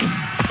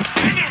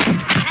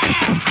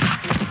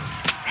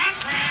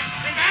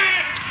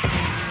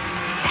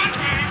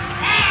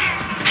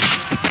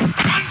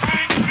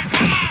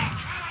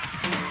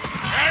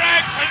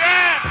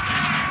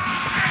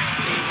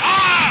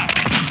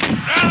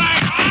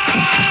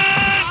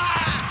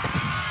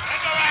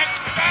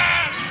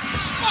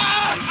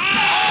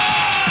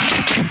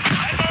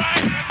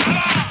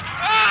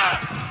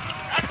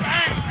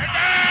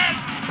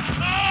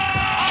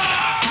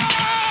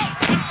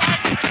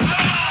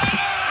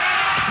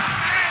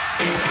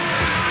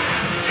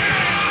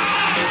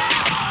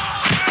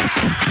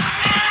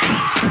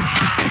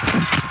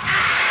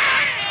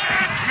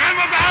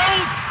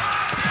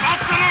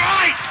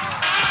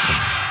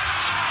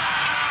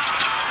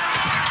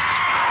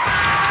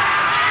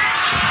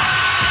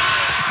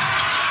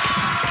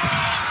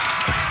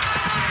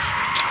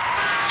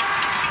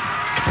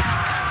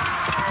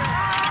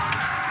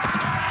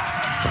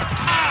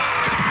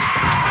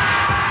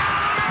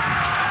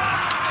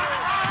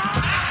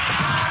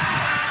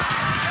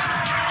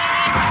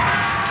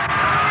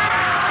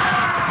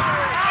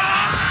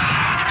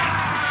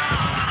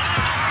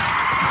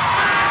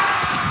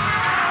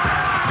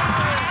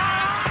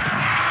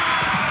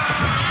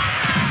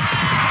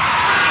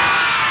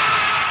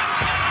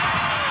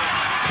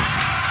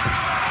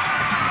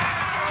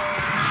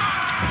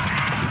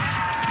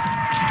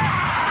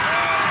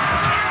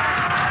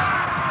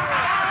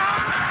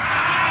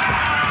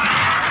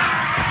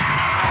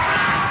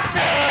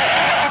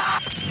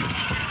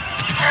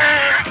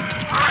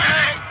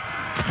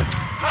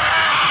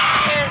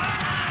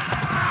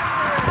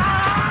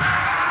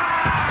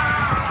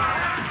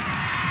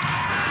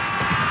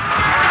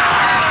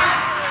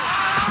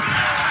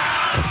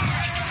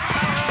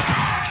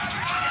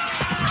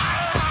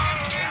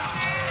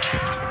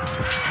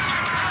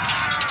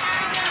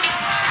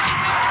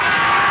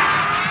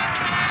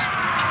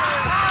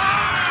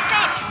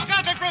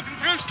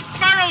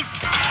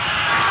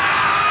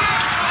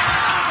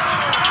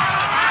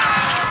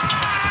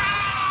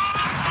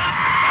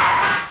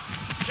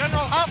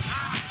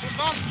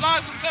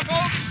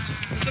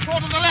 The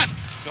support on the left!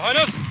 Behind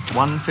us!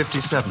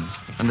 1:57,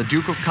 and the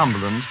Duke of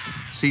Cumberland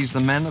sees the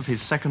men of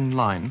his second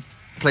line,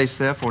 placed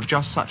there for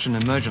just such an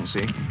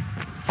emergency,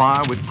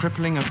 fire with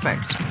crippling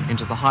effect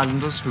into the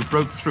Highlanders who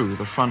broke through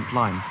the front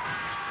line.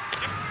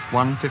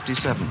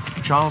 1:57,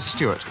 Charles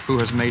Stuart, who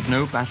has made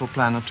no battle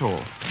plan at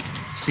all,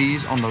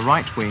 sees on the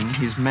right wing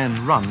his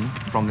men run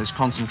from this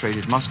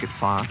concentrated musket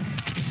fire,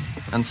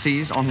 and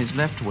sees on his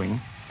left wing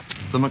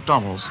the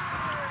MacDonalds,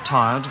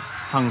 tired,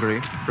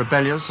 hungry,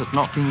 rebellious at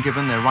not being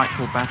given their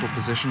rightful battle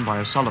position by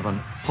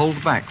O'Sullivan,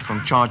 hold back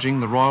from charging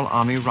the Royal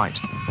Army right.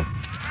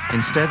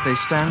 Instead, they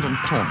stand and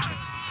taunt,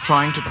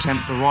 trying to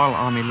tempt the Royal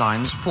Army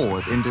lines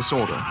forward in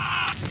disorder.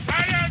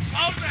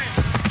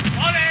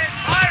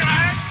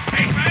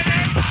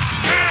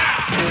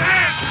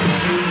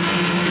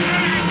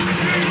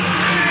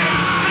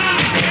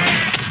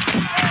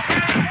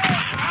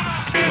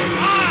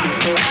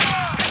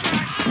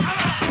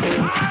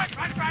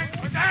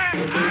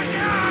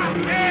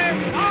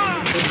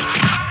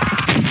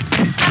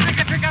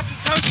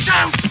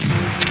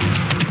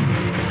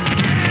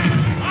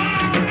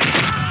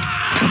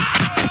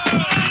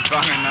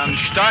 An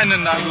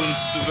Steinen nach uns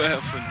zu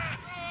werfen.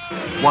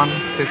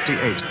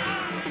 1:58.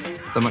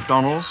 The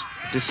MacDonalds,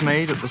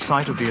 dismayed at the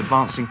sight of the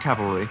advancing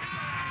cavalry,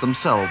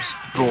 themselves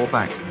draw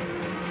back.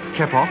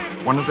 Keppoch,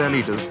 one of their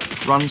leaders,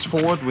 runs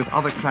forward with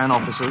other clan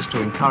officers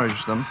to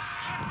encourage them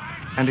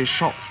and is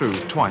shot through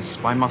twice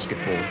by musket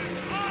ball.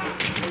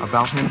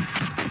 About him,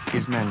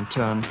 his men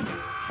turn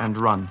and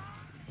run.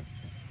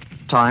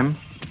 Time,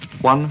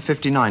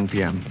 1:59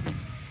 p.m.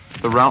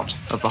 The rout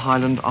of the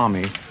Highland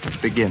Army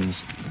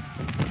begins.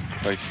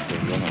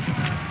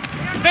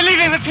 They're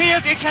leaving the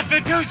field except for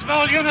two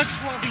small units.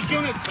 What are these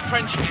units? The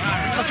French and the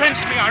Irish. The French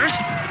and the Irish.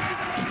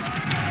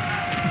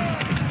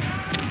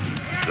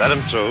 Let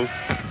them through.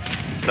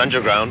 Stand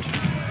your ground.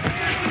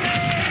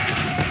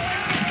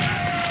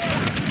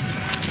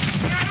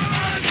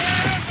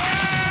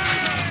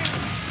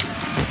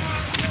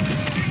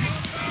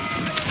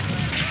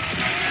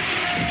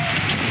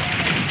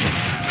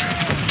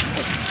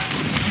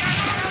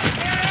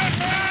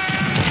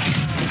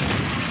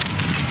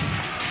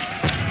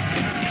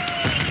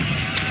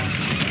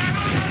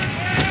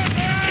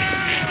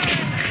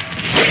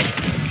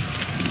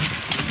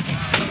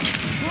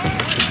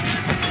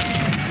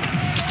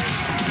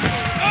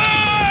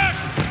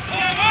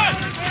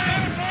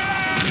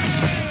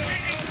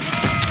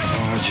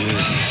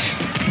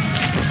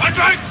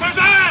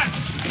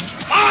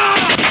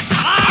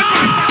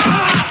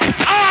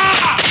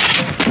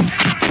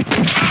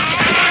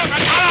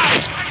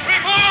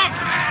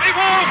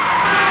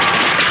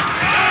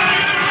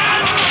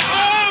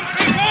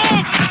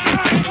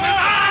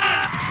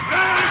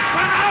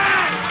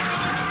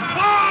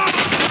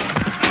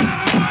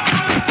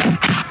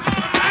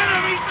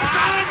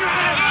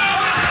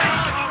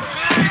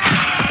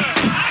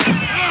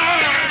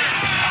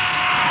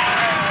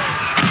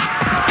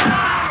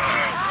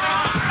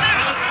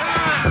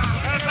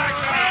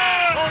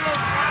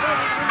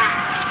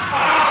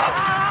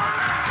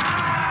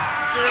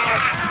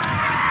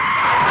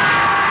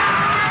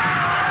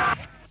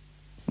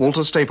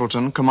 Walter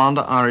Stapleton,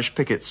 commander Irish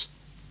pickets,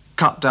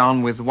 cut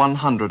down with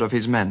 100 of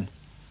his men,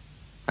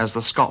 as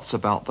the Scots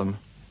about them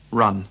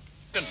run.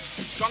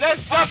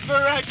 Let's stop the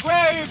wreck. Where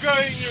are you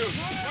going, you?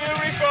 We'll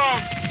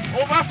reform.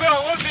 On va faire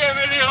rôder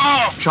les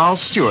rangs.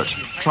 Charles Stuart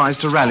tries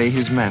to rally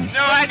his men.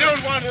 No, I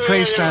don't want to.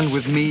 Pray stand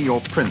with me,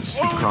 your prince,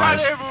 he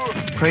cries.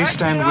 Pray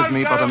stand with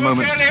me but a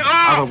moment,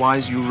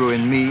 otherwise you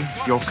ruin me,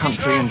 your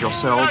country and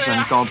yourselves,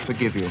 and God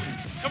forgive you.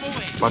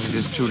 But it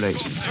is too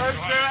late.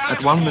 At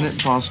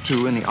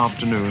 2:01 in the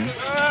afternoon,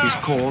 his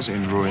corps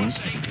in ruins,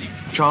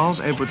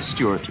 Charles Edward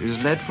Stuart is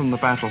led from the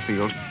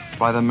battlefield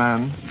by the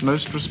man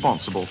most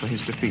responsible for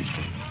his defeat.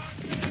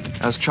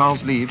 As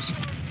Charles leaves,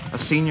 a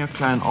senior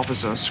clan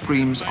officer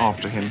screams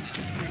after him,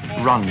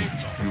 "Run,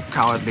 you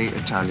cowardly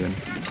Italian."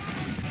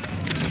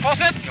 Mr.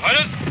 Fawcett, Your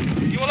Highness.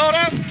 You will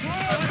order?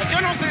 The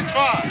General stands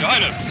fire. Your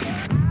Highness.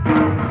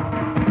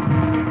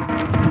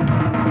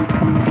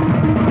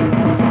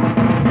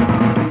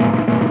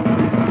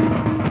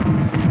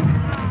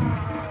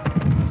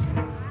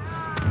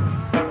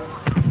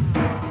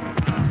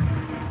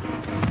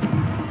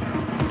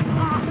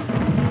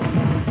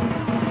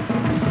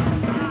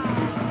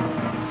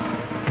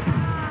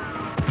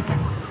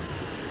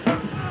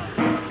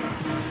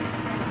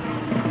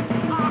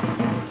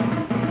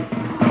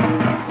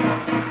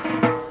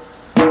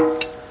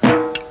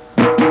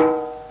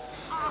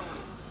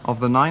 Of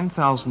the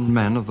 9,000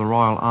 men of the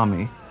Royal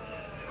Army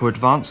who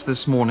advanced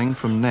this morning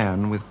from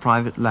Nairn with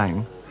Private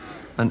Lang,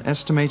 an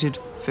estimated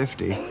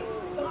 50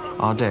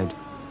 are dead.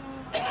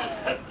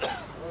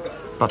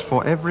 But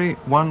for every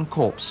one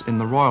corpse in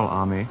the Royal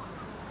Army,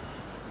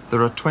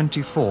 there are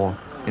 24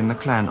 in the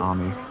Clan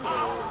Army.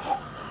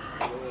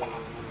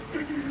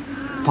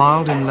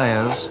 Piled in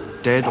layers,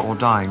 dead or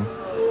dying,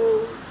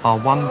 are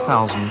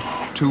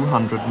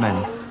 1,200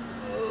 men,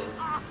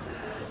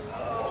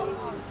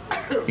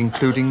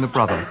 including the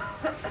brother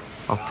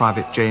of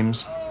Private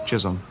James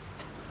Chisholm.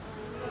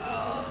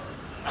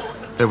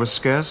 There was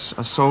scarce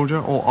a soldier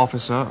or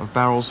officer of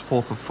Barrel's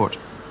Forth of Foot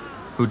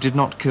who did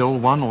not kill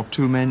 1 or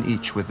 2 men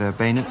each with their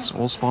bayonets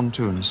or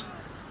spontoons.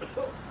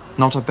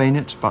 Not a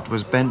bayonet but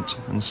was bent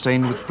and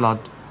stained with blood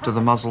to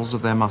the muzzles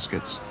of their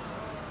muskets.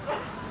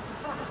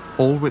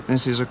 All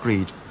witnesses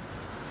agreed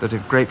that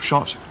if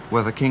grapeshot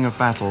were the king of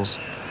battles,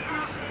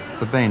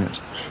 the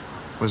bayonet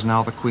was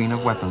now the queen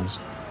of weapons.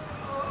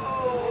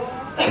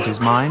 It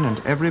is mine and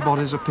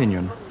everybody's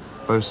opinion,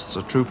 boasts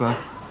a trooper,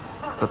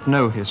 that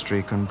no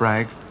history can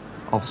brag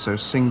of so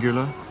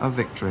singular a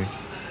victory.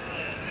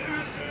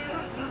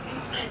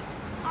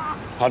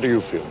 How do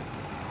you feel?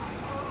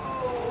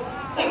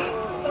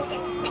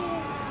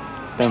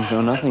 Don't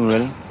feel nothing,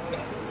 really.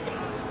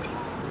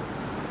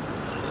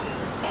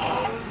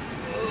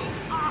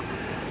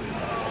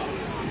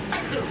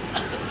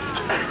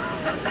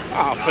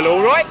 I feel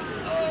all right.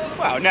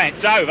 Well, now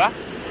it's over.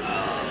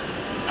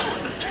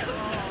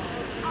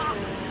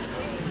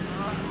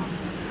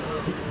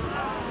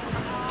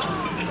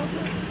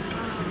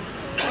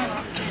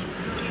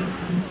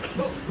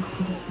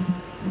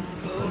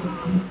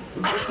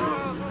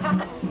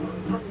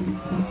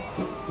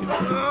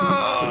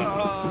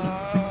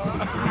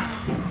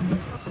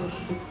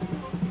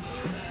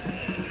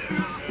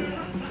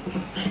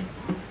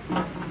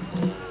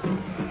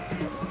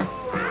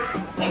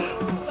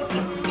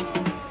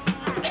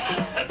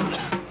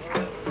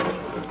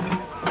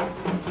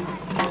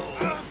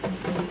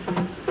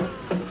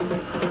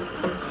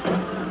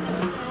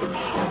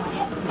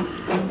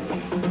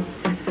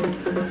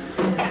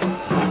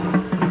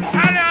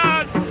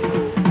 Cannon!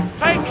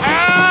 Take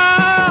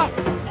care!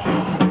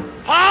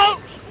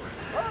 Halt!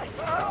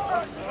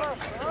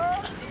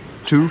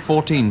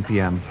 2:14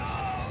 p.m.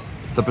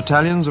 The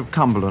battalions of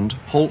Cumberland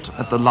halt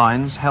at the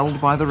lines held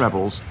by the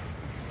rebels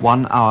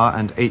 1 hour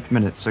and 8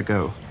 minutes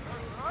ago.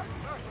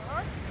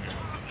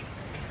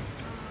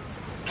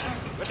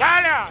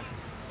 Battalion!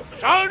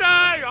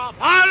 Shoulder your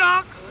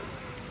pilot!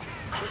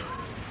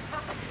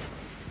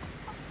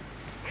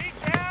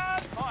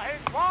 Begin for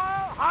His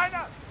Royal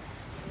Highness!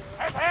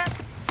 Hip hip!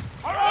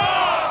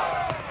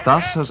 Hurrah!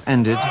 Thus has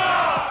ended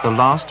the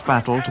last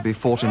battle to be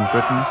fought in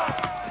Britain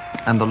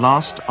and the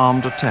last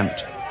armed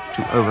attempt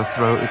to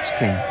overthrow its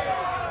king.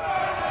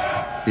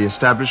 The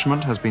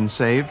establishment has been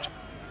saved,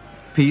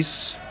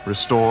 peace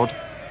restored,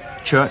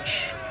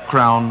 church,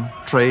 crown,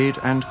 trade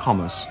and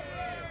commerce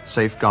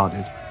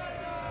safeguarded.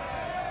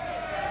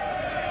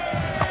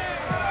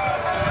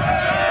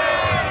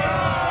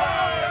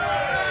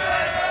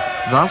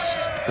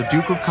 Thus, the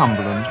Duke of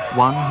Cumberland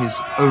won his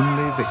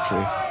only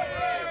victory,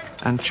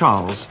 and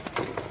Charles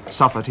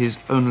suffered his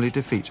only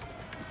defeat.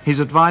 His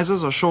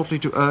advisers are shortly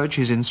to urge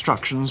his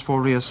instructions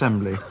for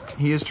reassembly.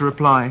 He is to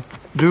reply,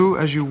 "Do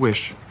as you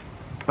wish,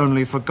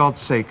 only for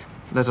God's sake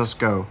let us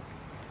go."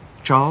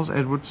 Charles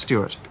Edward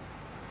Stuart,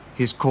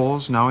 his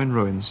cause now in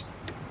ruins,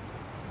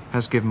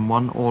 has given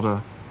one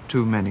order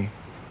too many.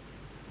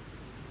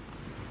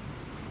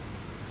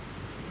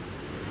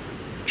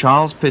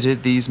 Charles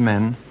pitted these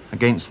men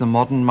against the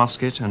modern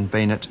musket and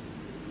bayonet,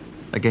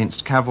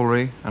 against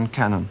cavalry and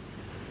cannon.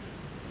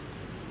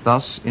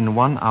 Thus, in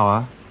 1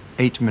 hour,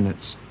 8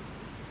 minutes,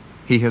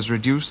 he has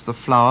reduced the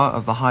flower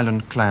of the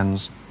Highland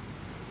clans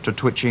to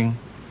twitching,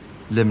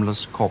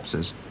 limbless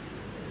corpses.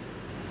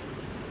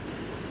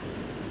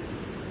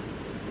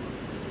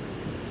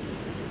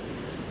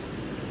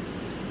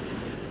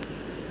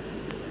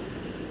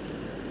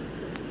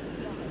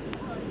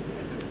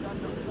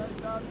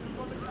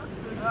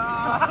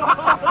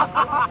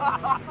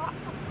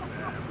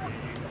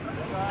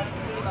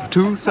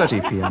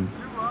 (2:30 p.m.)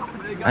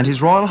 and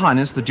His Royal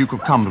Highness the Duke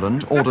of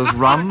Cumberland orders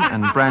rum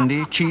and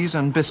brandy, cheese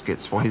and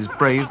biscuits for his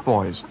brave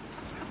boys.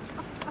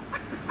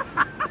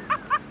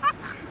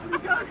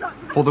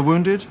 For the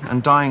wounded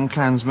and dying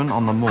clansmen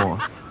on the moor,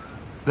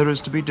 there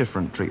is to be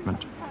different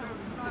treatment.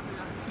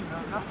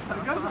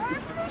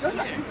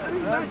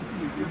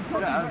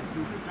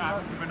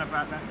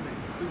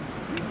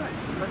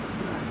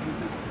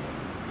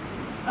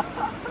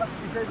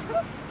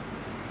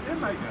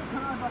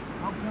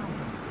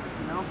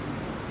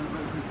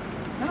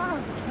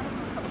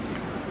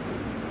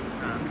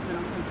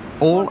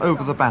 All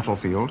over the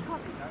battlefield,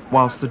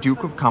 whilst the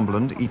Duke of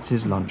Cumberland eats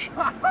his lunch,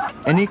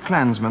 any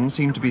clansman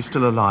seen to be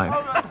still alive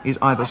is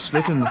either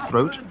slit in the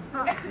throat,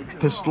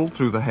 pistoled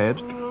through the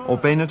head, or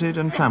bayoneted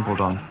and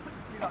trampled on,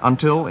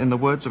 until, in the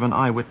words of an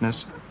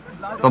eyewitness,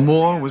 the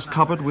moor was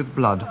covered with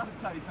blood,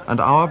 and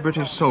our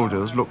British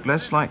soldiers looked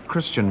less like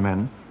Christian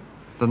men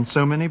than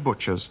so many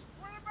butchers.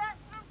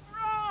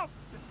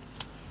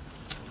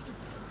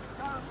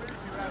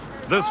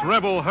 This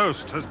rebel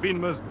host has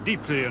been most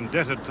deeply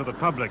indebted to the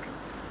public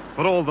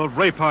for all the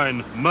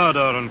rapine,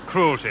 murder and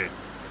cruelty,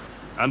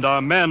 and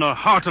our men are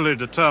heartily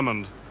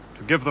determined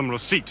to give them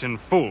receipt in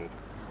full.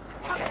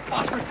 Got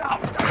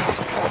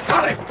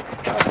him!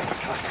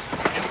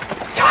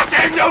 Got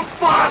him, you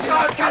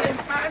bastard! Got him,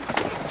 man!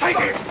 Take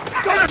him!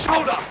 Got the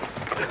shoulder!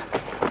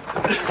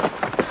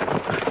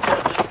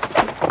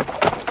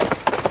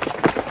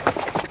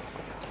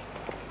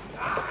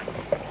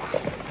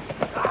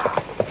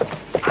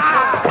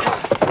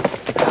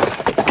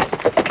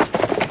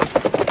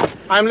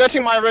 I'm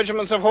letting my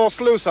regiments of horse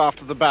loose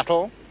after the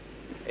battle,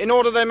 in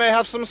order they may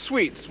have some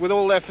sweets with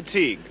all their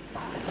fatigue.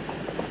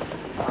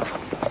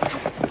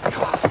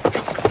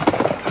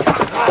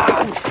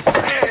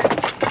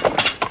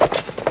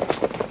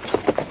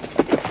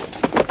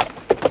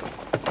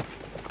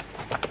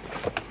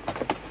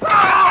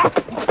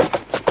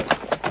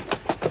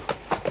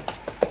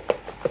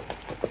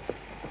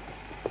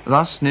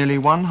 Thus, nearly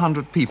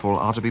 100 people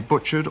are to be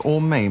butchered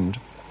or maimed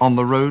on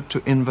the road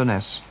to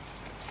Inverness.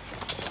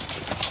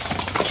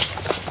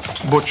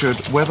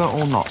 Butchered whether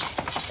or not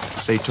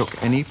they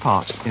took any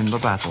part in the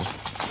battle.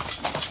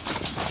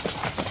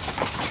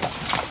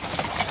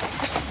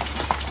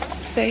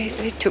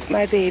 They took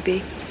my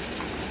baby.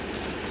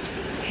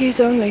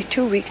 He's only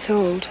 2 weeks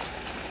old.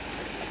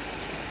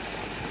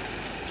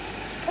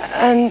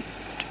 And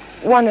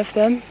one of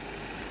them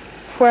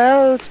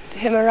whirled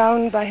him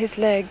around by his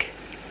leg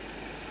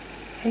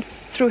and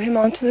threw him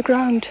onto the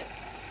ground.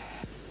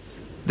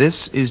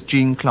 This is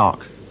Jean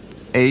Clark,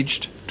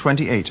 aged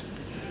 28.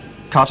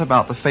 Cut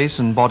about the face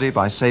and body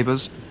by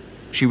sabres,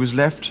 she was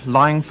left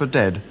lying for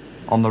dead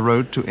on the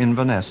road to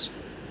Inverness.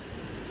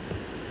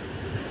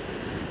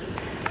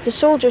 The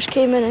soldiers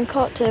came in and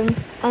caught him,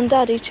 and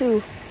Daddy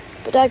too,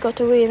 but I got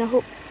away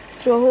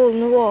through a hole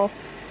in the wall.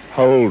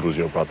 How old was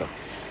your brother?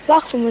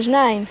 Lachlan was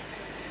 9.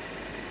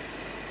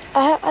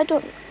 I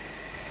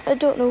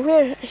don't know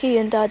where he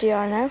and Daddy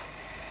are now.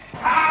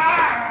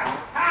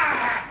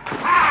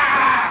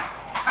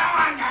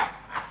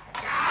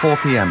 4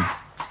 p.m.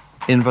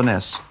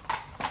 Inverness.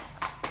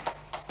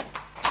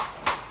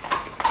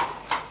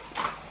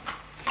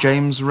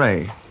 James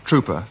Ray,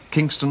 trooper,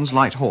 Kingston's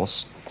Light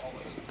Horse.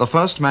 The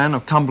first man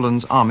of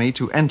Cumberland's army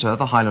to enter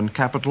the Highland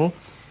capital,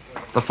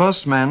 the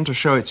first man to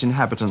show its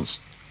inhabitants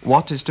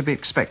what is to be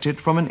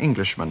expected from an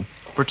Englishman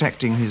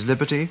protecting his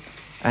liberty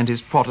and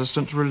his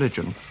Protestant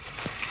religion.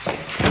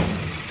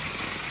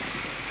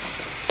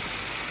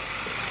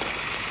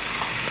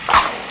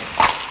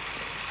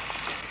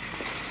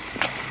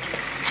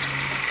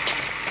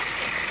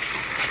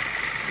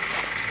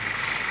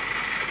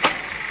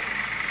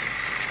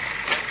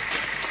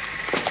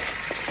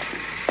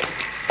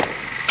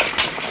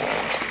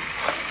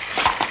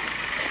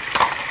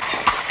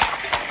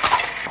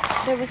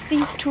 There was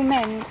these 2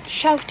 men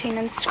shouting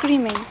and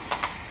screaming,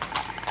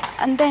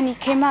 and then he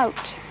came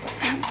out,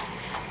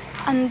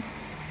 and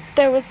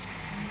there was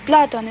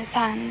blood on his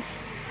hands.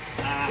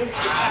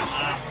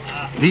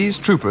 These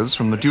troopers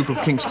from the Duke of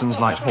Kingston's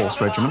Light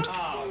Horse Regiment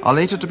are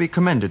later to be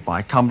commended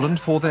by Cumberland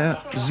for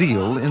their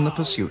zeal in the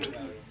pursuit.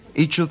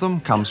 Each of them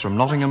comes from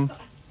Nottingham.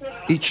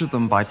 Each of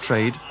them by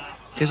trade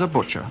is a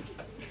butcher.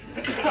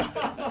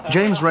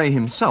 James Ray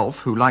himself,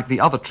 who like the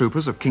other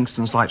troopers of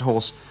Kingston's Light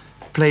Horse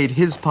played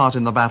his part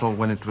in the battle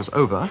when it was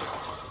over,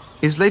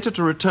 is later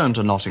to return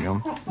to Nottingham,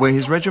 where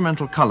his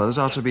regimental colours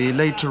are to be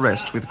laid to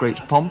rest with great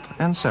pomp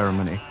and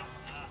ceremony.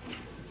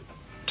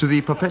 To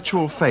the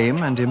perpetual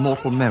fame and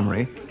immortal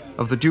memory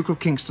of the Duke of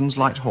Kingston's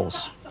Light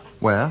Horse,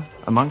 where,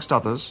 amongst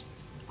others,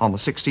 on the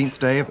 16th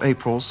day of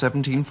April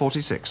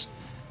 1746,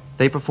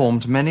 they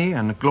performed many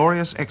and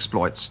glorious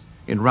exploits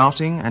in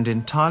routing and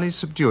entirely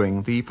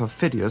subduing the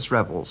perfidious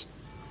rebels.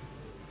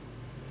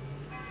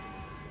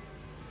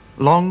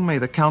 Long may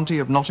the county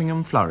of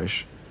Nottingham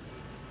flourish.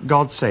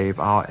 God save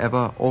our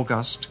ever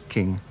august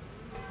King.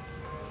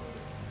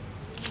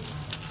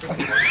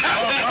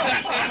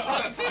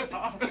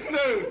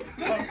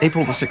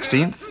 April the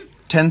 16th,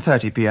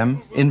 10:30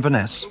 p.m.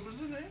 Inverness.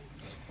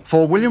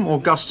 For William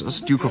Augustus,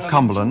 Duke of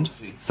Cumberland,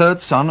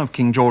 third son of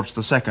King George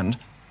II,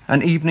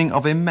 an evening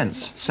of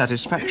immense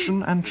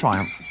satisfaction and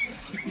triumph.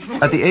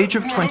 At the age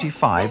of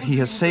 25, he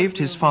has saved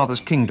his father's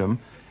kingdom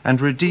and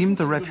redeemed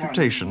the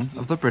reputation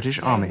of the British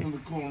Army.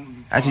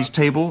 At his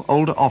table,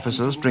 older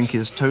officers drink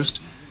his toast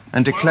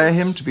and declare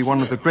him to be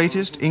one of the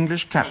greatest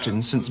English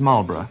captains since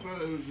Marlborough.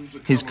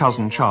 His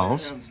cousin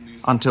Charles,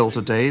 until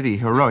today the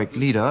heroic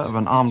leader of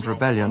an armed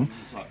rebellion,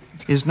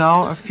 is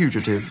now a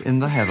fugitive in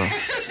the heather.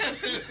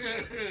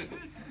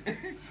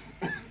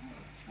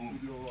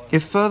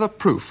 If further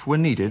proof were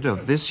needed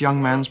of this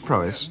young man's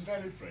prowess,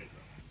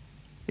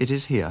 it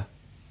is here,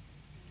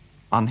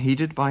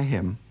 unheeded by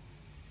him,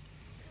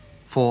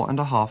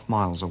 4.5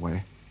 miles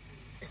away.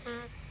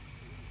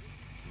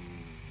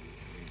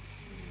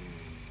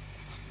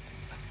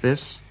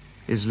 This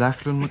is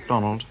Lachlan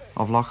MacDonald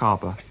of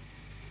Lochaber,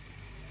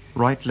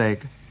 right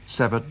leg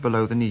severed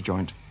below the knee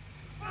joint.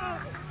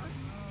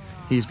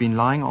 He's been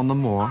lying on the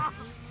moor,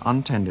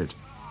 untended,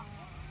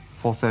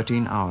 for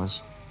 13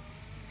 hours.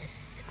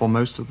 For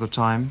most of the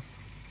time,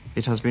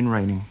 it has been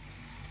raining.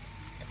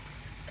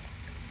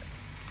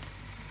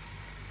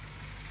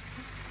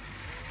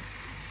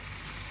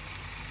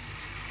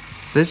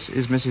 This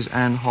is Mrs.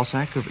 Anne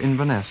Hossack of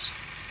Inverness.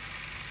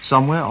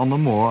 Somewhere on the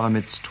moor,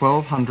 amidst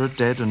 1,200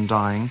 dead and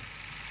dying,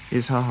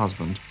 is her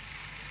husband.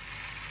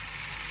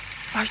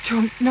 I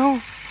don't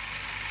know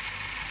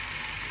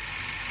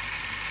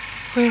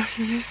where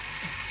he is.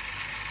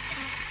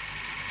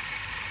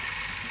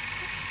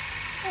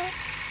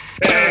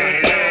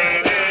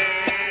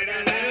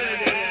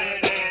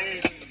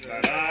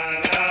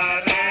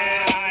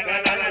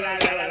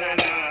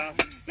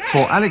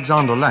 For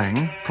Alexander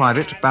Lang,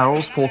 Private,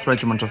 Barrel's 4th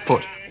Regiment of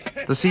Foot,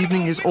 this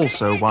evening is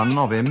also one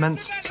of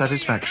immense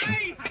satisfaction.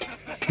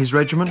 His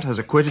regiment has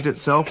acquitted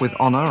itself with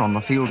honour on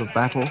the field of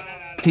battle.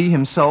 He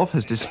himself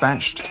has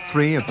dispatched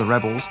 3 of the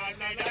rebels,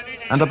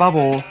 and above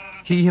all,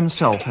 he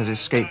himself has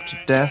escaped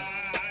death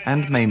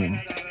and maiming.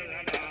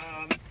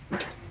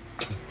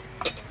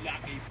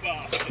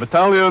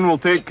 Battalion will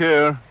take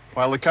care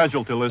while the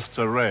casualty lists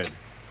are read.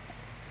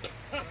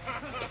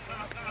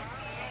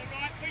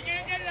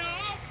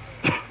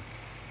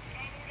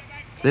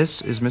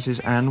 This is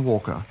Mrs. Anne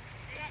Walker,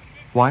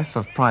 wife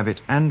of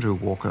Private Andrew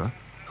Walker,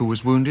 who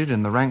was wounded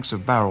in the ranks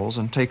of Barrels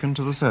and taken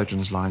to the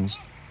surgeon's lines.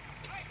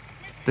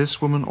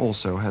 This woman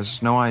also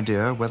has no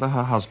idea whether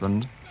her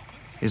husband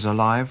is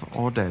alive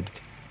or dead.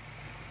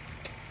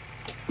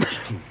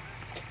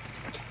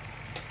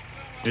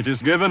 It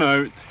is given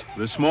out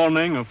this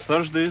morning of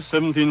Thursday,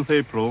 17th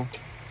April,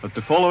 that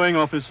the following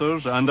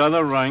officers and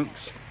other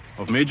ranks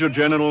of Major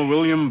General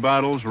William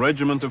Barrel's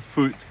Regiment of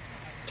Foot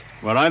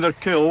were either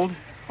killed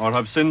or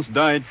have since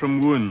died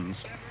from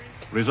wounds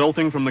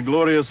resulting from the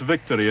glorious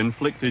victory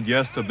inflicted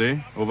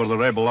yesterday over the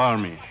rebel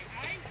army.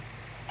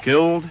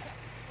 Killed,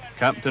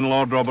 Captain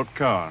Lord Robert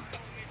Carr.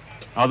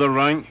 Other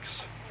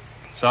ranks,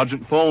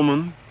 Sergeant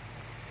Paulman,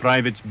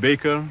 Privates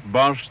Baker,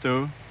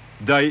 Barstow,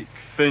 Dyke,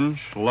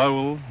 Finch,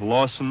 Lowell,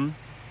 Lawson,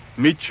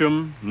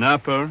 Meacham,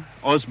 Napper,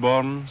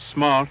 Osborne,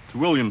 Smart,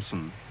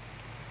 Williamson.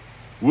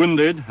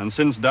 Wounded and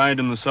since died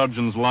in the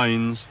surgeon's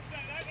lines,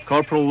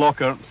 Corporal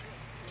Lockhart,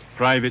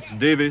 Privates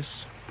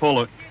Davis,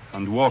 Pollock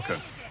and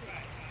Walker.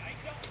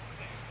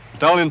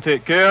 Battalion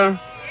take care.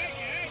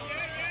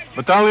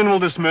 Battalion will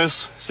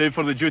dismiss, save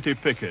for the duty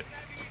picket.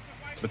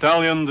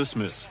 Battalion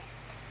dismiss.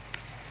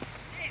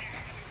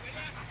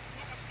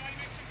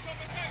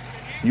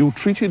 You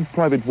treated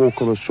Private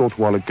Walker a short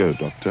while ago,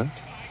 Doctor.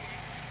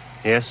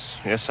 Yes,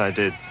 I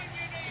did.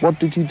 What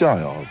did he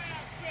die of?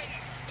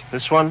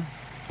 This one?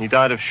 He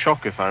died of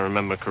shock, if I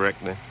remember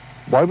correctly.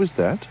 Why was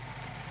that?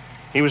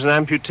 He was an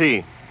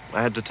amputee.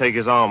 I had to take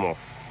his arm off.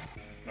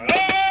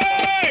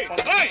 Hey!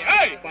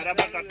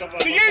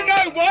 Do you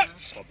know what?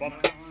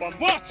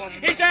 What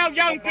is our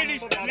young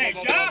Billy's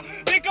pleasure?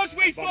 Because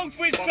we fought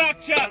with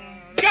such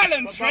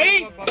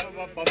gallantry.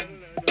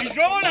 His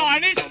Royal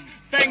Highness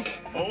thanks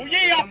all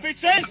ye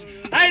officers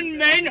and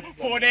men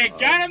for their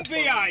gallant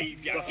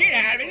behaviour. Get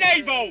out and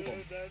evil.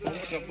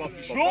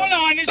 His Royal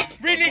Highness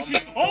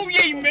releases all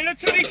ye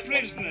military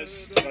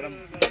prisoners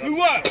who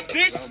were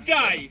this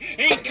day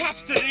in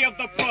custody of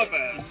the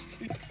provost.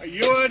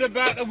 You heard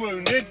about the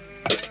wounded?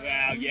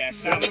 Well,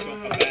 yes, I'll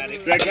talk about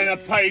it. They're going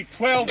to pay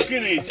 12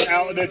 guineas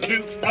out of the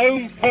Duke's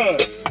own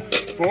purse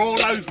for all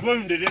those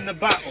wounded in the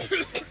battle.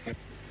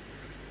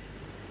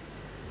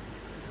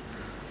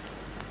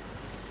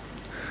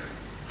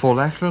 For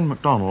Lachlan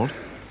MacDonald,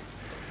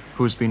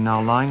 who has been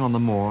now lying on the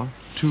moor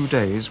 2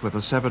 days with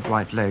a severed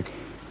right leg,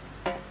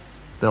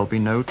 there'll be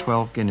no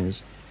 12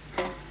 guineas.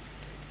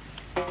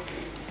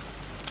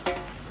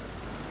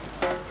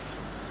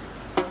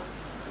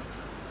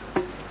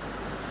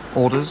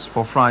 Orders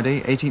for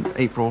Friday, 18th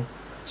April,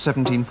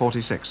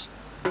 1746.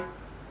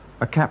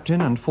 A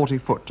captain and 40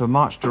 foot to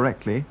march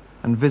directly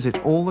and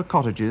visit all the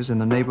cottages in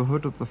the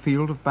neighbourhood of the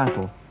field of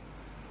battle.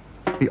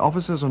 The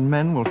officers and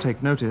men will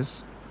take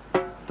notice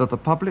that the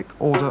public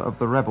order of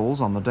the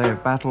rebels on the day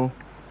of battle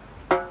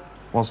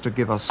was to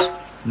give us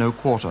no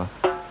quarter.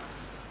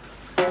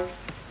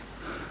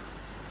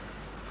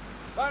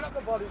 Line up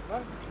the bodies,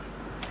 man.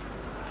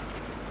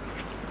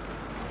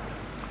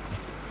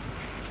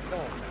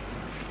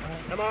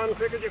 Come on,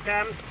 quick as you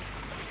can.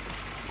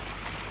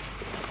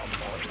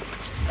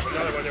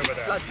 Another one over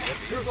there.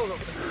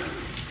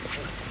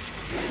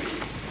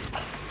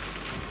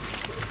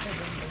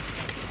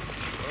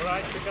 All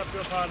right, pick up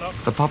your pile.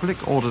 The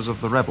public orders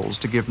of the rebels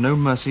to give no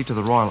mercy to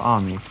the Royal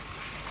Army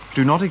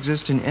do not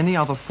exist in any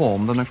other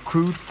form than a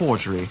crude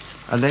forgery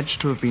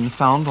alleged to have been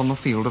found on the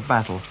field of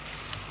battle.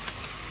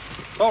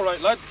 All right,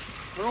 lad.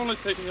 We're only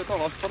taking you to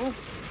hospital.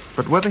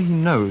 But whether he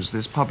knows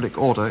this public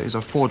order is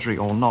a forgery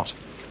or not,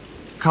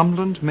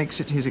 Cumberland makes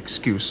it his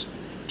excuse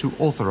to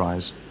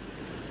authorize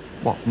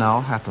what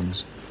now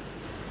happens.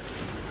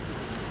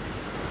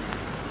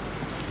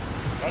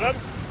 Madam,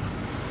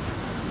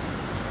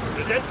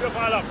 present your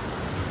file up.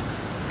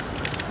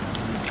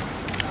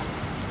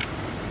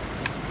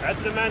 That's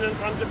the man in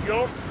front of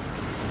you.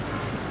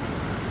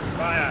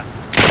 Fire.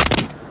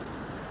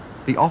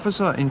 The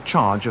officer in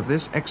charge of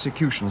this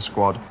execution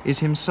squad is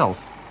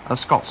himself a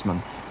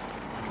Scotsman.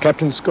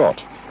 Captain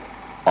Scott,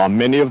 are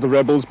many of the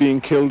rebels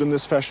being killed in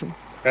this fashion?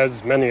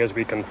 As many as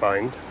we can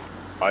find.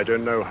 I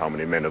don't know how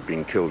many men have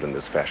been killed in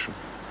this fashion.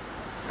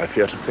 I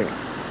fear to think.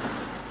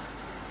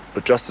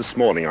 But just this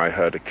morning I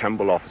heard a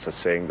Campbell officer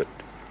saying that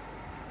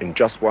in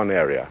just one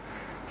area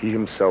he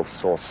himself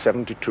saw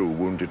 72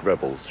 wounded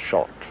rebels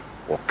shot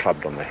or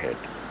clubbed on the head.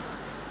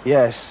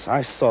 Yes,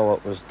 I saw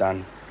what was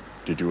done.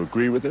 Did you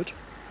agree with it?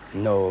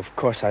 No, of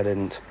course I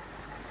didn't.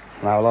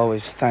 And I'll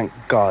always thank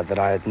God that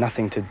I had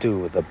nothing to do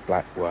with the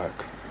black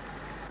work.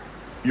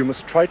 You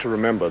must try to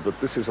remember that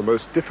this is a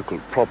most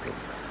difficult problem.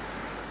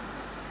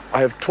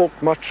 I have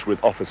talked much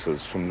with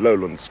officers from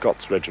lowland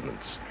Scots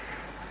regiments,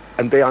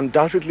 and they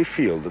undoubtedly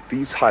feel that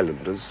these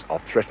Highlanders are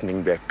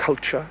threatening their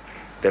culture,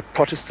 their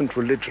Protestant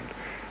religion.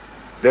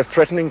 They're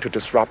threatening to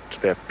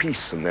disrupt their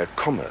peace and their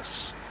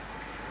commerce.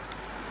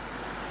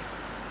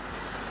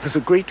 There's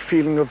a great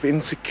feeling of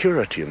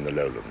insecurity in the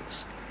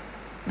lowlands.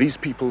 These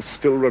people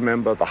still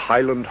remember the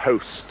Highland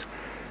host.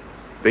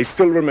 They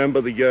still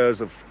remember the years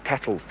of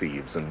cattle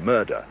thieves and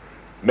murder,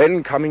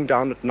 men coming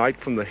down at night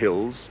from the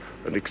hills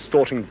and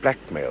extorting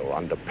blackmail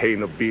under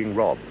pain of being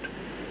robbed.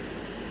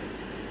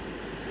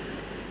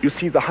 You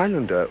see, the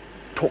Highlander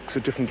talks a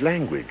different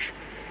language.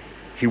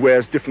 He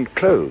wears different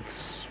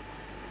clothes.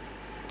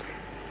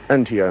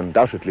 And he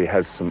undoubtedly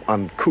has some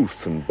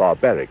uncouth and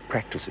barbaric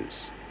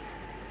practices.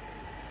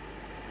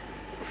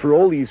 For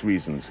all these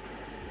reasons,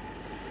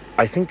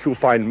 I think you'll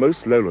find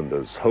most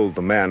lowlanders hold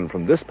the man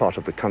from this part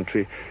of the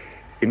country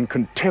in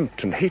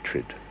contempt and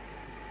hatred.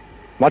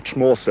 Much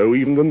more so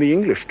even than the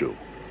English do.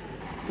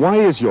 Why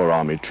is your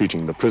army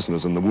treating the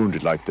prisoners and the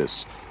wounded like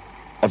this?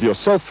 Of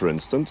yourself, for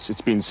instance, it's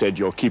been said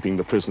you're keeping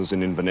the prisoners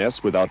in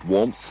Inverness without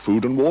warmth,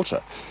 food and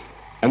water,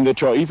 and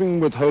that you're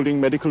even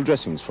withholding medical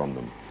dressings from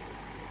them.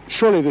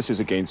 Surely this is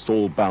against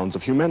all bounds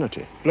of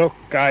humanity. Look,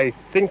 I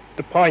think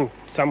the point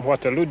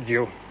somewhat eludes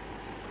you.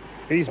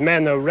 These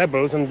men are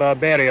rebels and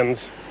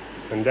barbarians,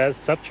 and as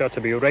such are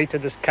to be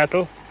rated as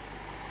cattle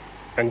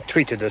and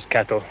treated as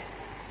cattle.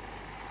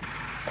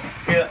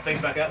 Get that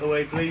thing back out of the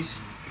way, please.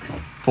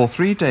 For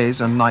 3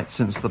 days and nights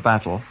since the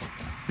battle,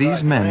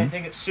 these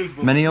men,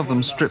 many of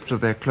them stripped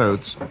of their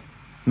clothes,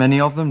 many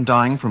of them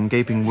dying from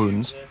gaping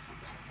wounds,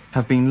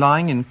 have been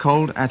lying in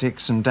cold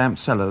attics and damp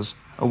cellars,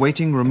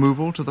 awaiting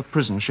removal to the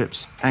prison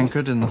ships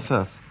anchored in the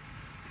Firth.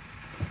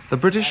 The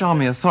British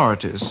Army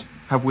authorities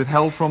have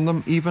withheld from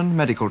them even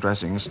medical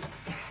dressings,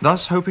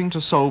 thus hoping to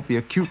solve the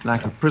acute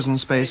lack of prison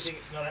space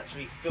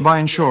by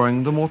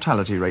ensuring the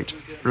mortality rate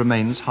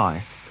remains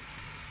high.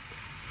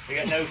 We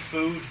get no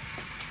food,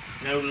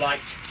 no light,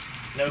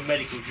 no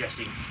medical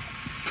dressing.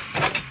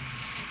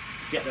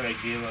 Get the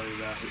headgear, worry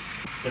about it.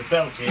 The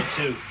belt here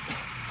too.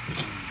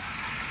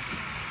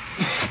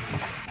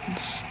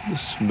 The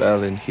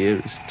smell in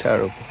here is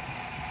terrible.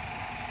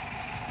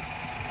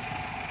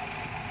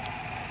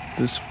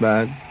 This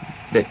man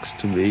next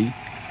to me,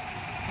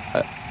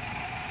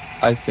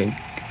 I think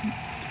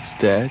is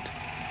dead.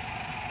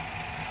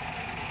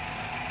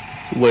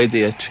 The way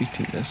they are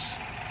treating us,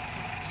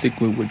 I think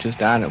we were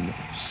just animals.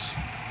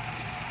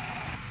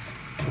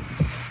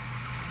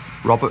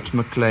 Robert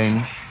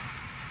MacLean,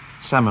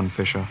 salmon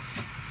fisher,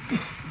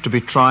 to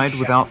be tried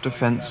without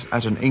defence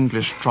at an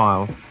English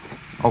trial,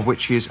 of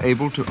which he is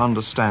able to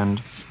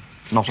understand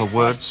not a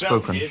word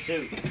spoken.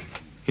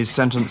 His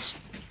sentence,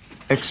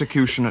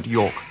 execution at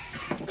York,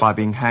 by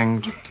being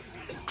hanged,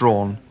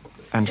 drawn,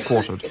 and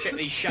quartered. Check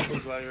these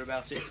shackles while you're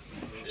about it.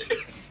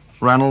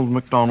 Ranald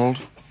MacDonald,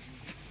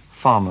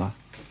 farmer,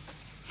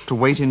 to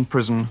wait in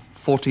prison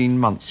 14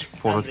 months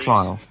for a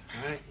trial,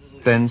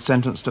 then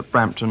sentenced at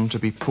Brampton to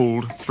be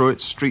pulled through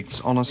its streets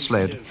on a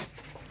sled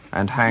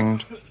and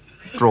hanged,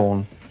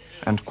 drawn,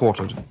 and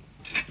quartered.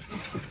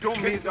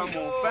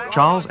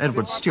 Charles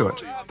Edward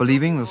Stuart,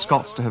 believing the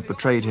Scots to have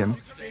betrayed him,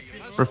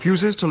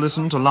 refuses to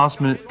listen to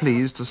last-minute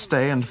pleas to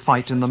stay and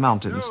fight in the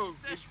mountains.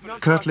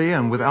 Curtly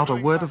and without a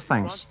word of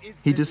thanks,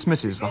 he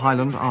dismisses the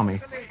Highland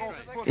army.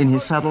 In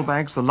his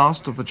saddlebags the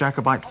last of the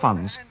Jacobite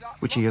funds,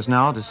 which he has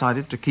now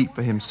decided to keep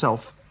for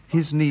himself,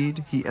 his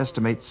need, he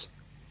estimates,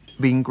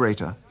 being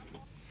greater.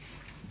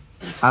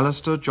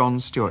 Alistair John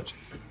Stewart,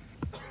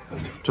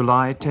 to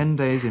lie 10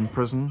 days in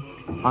prison,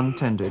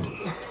 untended,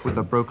 with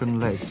a broken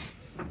leg,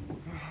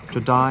 to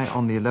die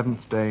on the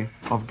 11th day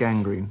of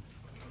gangrene.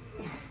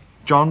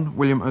 John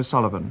William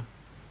O'Sullivan,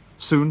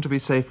 soon to be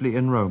safely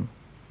in Rome,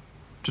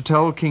 to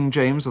tell King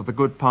James of the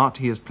good part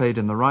he has played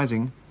in the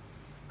rising,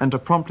 and to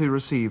promptly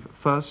receive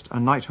first a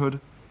knighthood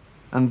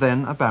and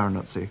then a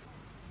baronetcy.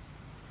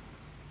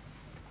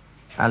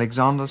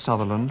 Alexander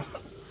Sutherland,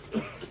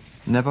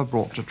 never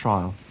brought to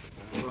trial.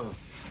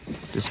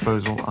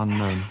 Disposal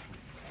unknown.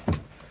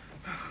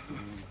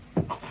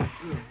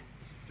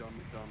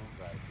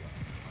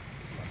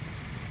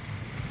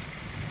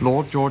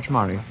 Lord George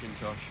Murray,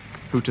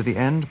 who to the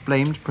end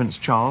blamed Prince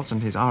Charles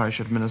and his Irish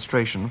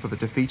administration for the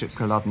defeat at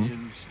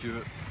Culloden,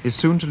 is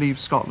soon to leave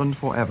Scotland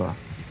forever,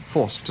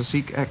 forced to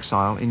seek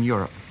exile in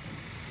Europe.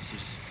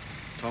 This is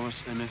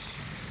Thomas Innes.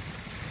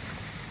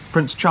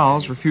 Prince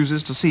Charles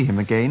refuses to see him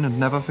again and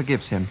never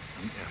forgives him,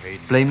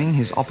 blaming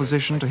his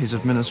opposition to his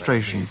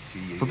administration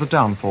for the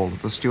downfall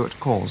of the Stuart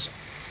cause.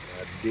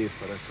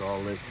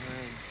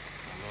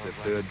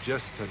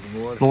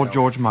 Lord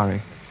George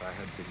Murray,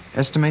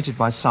 estimated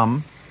by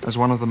some as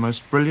one of the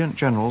most brilliant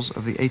generals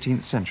of the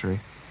 18th century,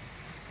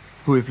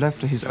 who, if left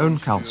to his own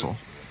counsel,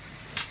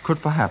 could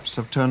perhaps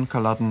have turned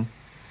Culloden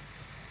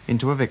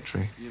into a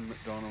victory.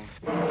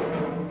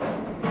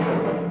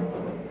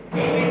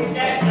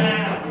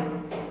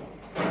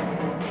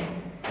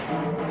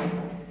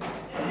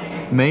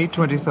 May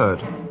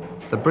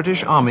 23rd. The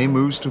British Army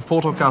moves to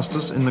Fort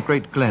Augustus in the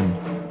Great Glen.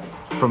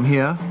 From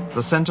here,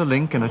 the centre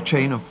link in a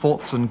chain of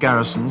forts and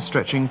garrisons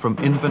stretching from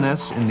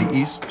Inverness in the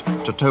east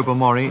to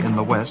Tobermory in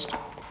the west,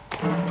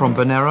 from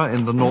Benera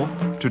in the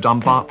north to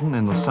Dumbarton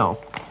in the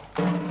south,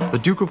 the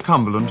Duke of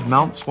Cumberland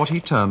mounts what he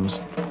terms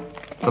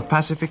the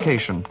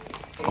pacification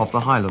of the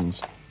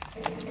Highlands.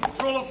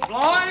 Patrol of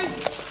flies,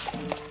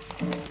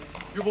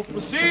 you will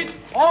proceed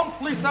on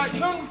police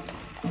action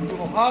to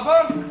the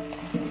harbour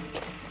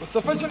with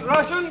sufficient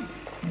rations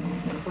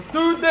for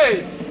 2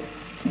 days.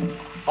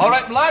 All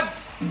right, lads,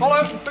 fall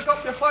out and pick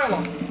up your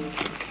firearms.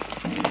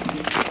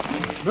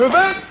 Move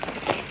it!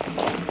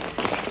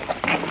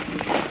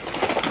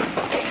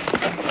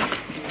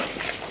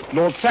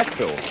 Lord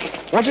Sackville,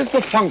 what is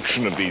the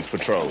function of these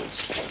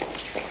patrols?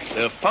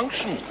 Their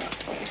function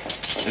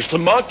is to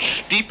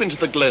march deep into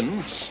the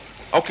glens,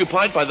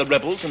 occupied by the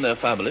rebels and their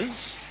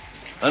families,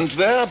 and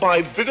there,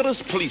 by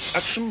vigorous police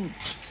action,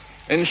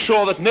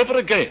 ensure that never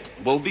again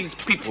will these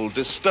people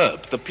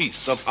disturb the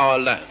peace of our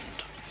land.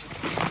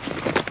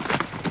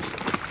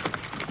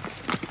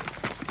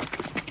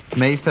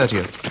 May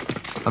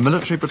 30th. A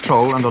military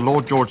patrol under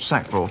Lord George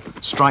Sackville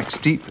strikes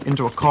deep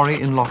into a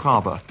quarry in Loch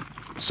Harbour,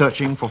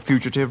 searching for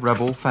fugitive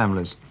rebel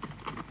families.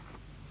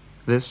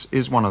 This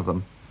is one of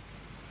them.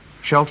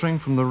 Sheltering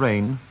from the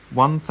rain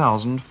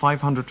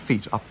 1,500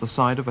 feet up the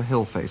side of a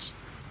hill face,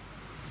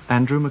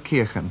 Andrew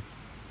McKeachan,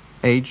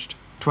 aged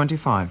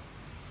 25,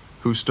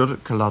 who stood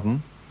at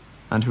Culloden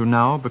and who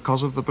now,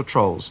 because of the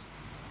patrols,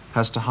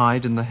 has to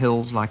hide in the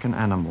hills like an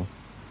animal.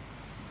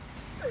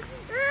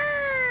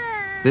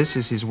 This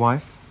is his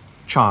wife,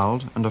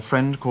 child, and a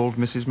friend called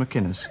Mrs.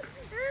 McInnes.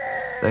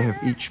 They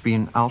have each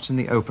been out in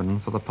the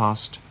open for the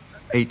past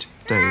 8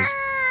 days.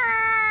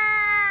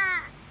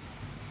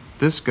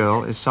 This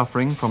girl is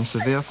suffering from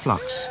severe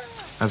flux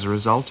as a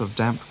result of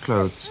damp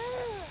clothes.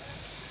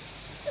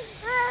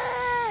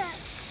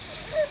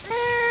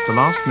 The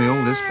last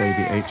meal this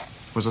baby ate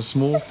was a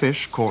small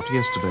fish caught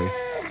yesterday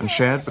and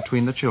shared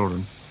between the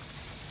children.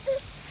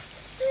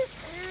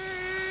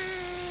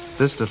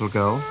 This little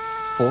girl,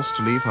 forced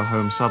to leave her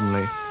home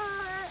suddenly,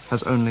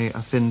 has only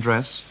a thin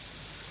dress,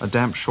 a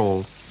damp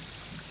shawl,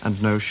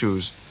 and no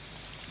shoes.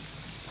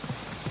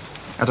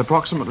 At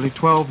approximately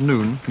 12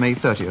 noon, May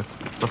 30th,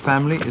 the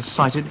family is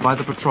sighted by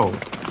the patrol.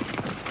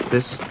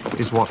 This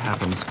is what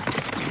happens.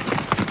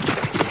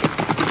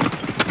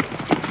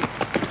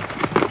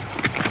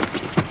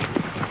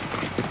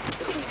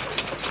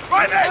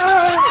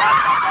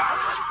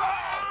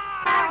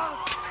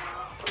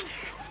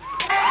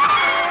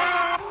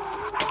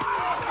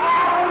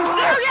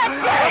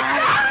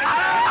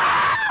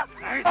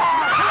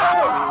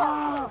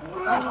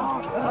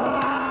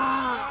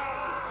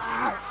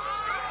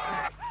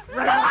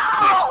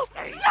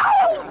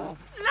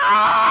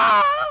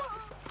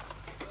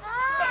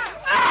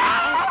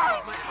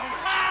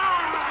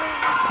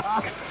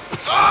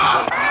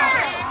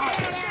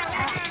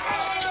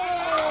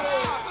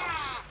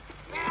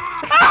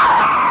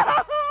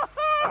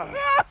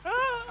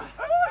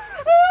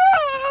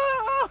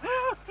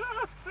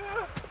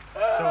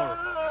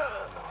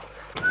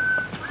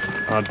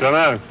 I don't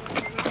know.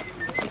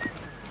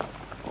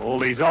 All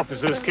these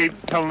officers keep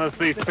telling us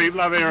these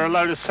people over here are a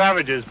load of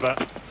savages,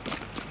 but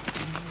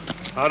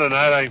I don't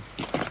know,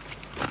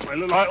 they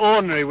look like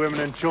ordinary women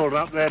and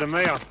children up there to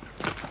me. I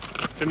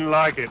didn't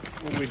like it,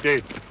 what we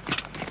did.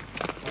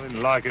 I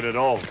didn't like it at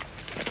all.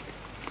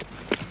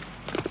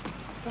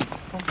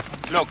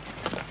 Look,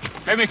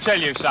 let me tell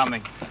you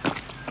something.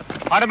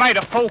 I'd have made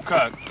a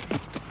Falkirk.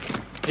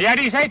 He had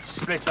his head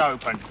split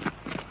open.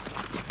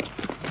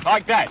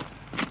 Like that.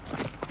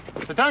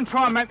 So don't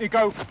try and make me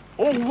go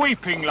all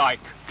weeping like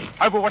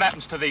over what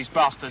happens to these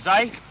bastards,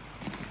 eh?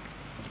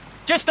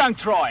 Just don't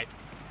try it.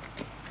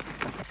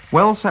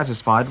 Well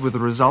satisfied with the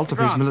result of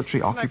his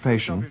military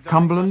occupation,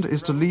 Cumberland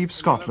is to leave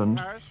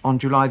Scotland on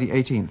July the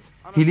 18th.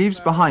 He leaves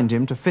behind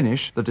him to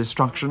finish the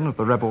destruction of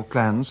the rebel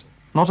clans,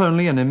 not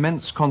only an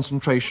immense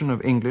concentration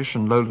of English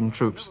and Lowland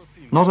troops,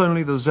 not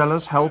only the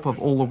zealous help of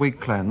all the Whig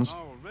clans,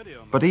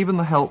 but even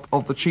the help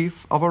of the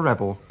chief of a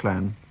rebel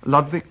clan,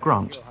 Ludwig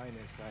Grant,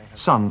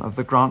 son of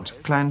the Grant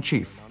clan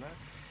chief,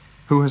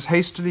 who has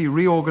hastily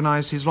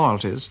reorganized his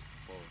loyalties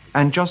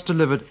and just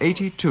delivered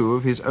 82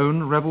 of his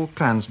own rebel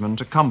clansmen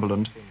to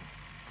Cumberland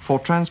for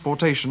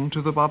transportation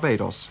to the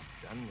Barbados,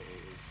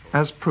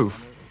 as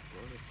proof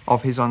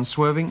of his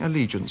unswerving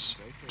allegiance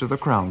to the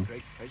Crown.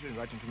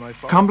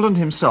 Cumberland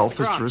himself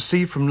is to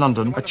receive from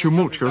London a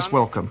tumultuous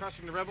welcome.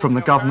 From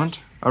the government,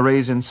 a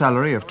raise in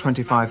salary of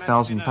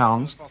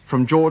 £25,000.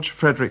 From George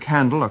Frederick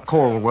Handel, a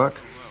choral work,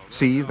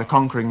 See, the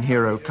Conquering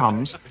Hero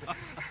Comes.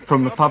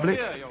 From the public,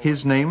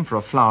 his name for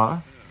a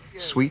flower,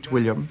 Sweet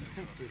William.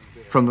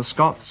 From the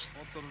Scots,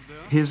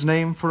 his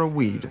name for a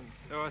weed,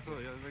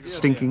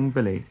 Stinking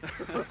Billy.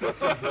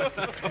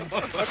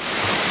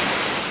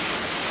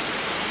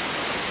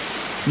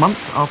 Month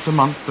after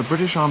month, the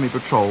British Army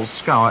patrols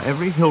scour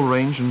every hill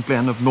range and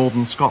glen of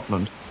northern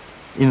Scotland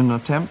in an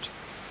attempt,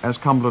 as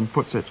Cumberland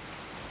puts it,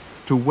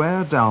 to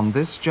wear down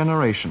this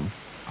generation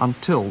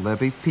until there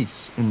be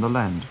peace in the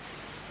land.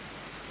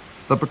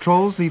 The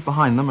patrols leave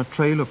behind them a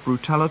trail of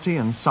brutality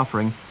and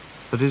suffering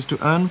that is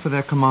to earn for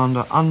their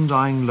commander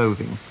undying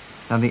loathing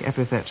and the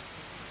epithet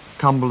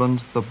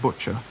Cumberland the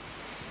Butcher.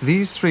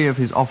 These 3 of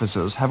his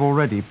officers have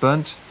already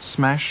burnt,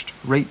 smashed,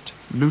 raped,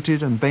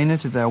 looted and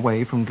bayoneted their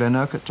way from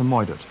Glenurquhart to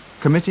Moidart,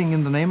 committing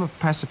in the name of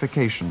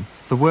pacification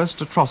the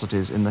worst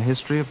atrocities in the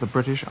history of the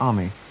British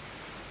Army.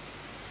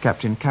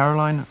 Captain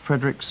Caroline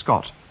Frederick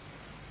Scott,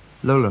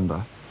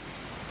 Lowlander.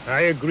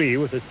 I agree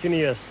with the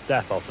senior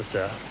staff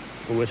officer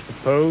who has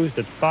proposed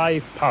that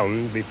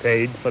 £5 be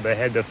paid for the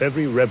head of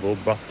every rebel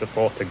brought to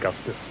Fort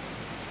Augustus.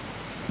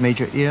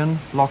 Major Ian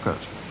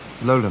Lockhart,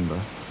 Lowlander.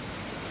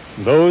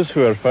 Those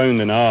who are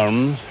found in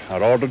arms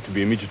are ordered to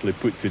be immediately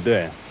put to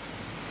death,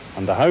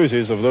 and the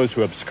houses of those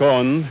who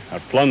abscond are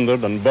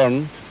plundered and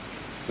burnt,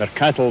 their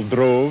cattle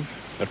drove,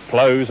 their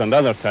ploughs and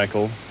other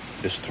tackle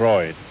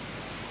destroyed.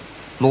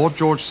 Lord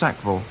George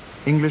Sackville,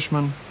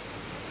 Englishman,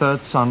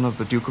 3rd son of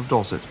the Duke of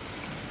Dorset.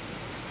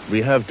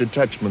 We have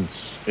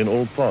detachments in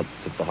all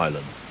parts of the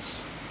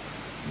Highlands.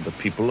 The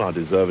people are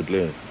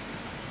deservedly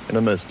in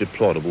a most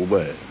deplorable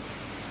way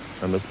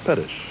and must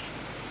perish,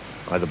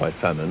 either by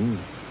famine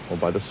or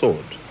by the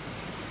sword.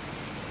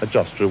 A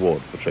just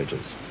reward for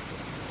traitors.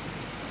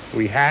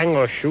 We hang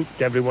or shoot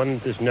everyone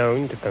that is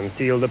known to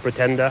conceal the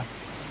Pretender,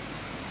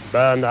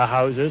 burn their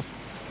houses,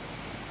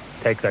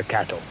 take their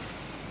cattle.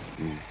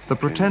 The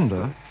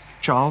Pretender,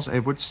 Charles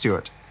Edward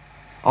Stuart,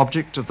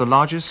 object of the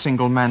largest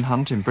single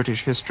manhunt in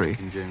British history,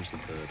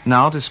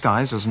 now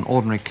disguised as an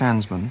ordinary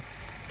clansman,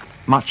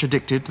 much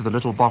addicted to the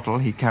little bottle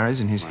he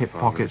carries in his hip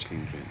pocket,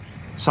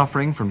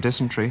 suffering from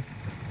dysentery,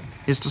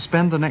 is to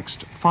spend the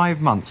next 5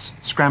 months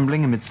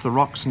scrambling amidst the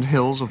rocks and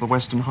hills of the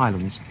Western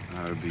Highlands,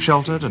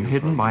 sheltered and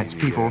hidden by its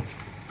people,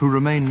 who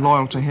remain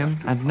loyal to him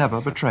and never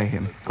betray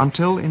him,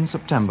 until in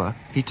September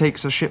he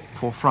takes a ship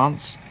for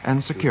France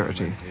and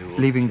security,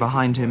 leaving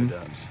behind him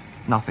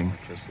nothing,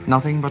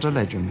 nothing but a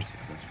legend.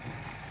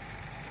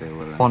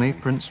 Bonnie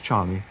Prince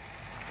Charlie.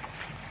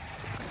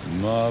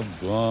 Ma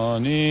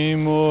bonnie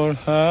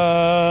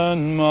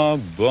moorhen,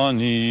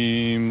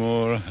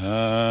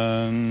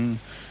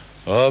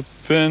 up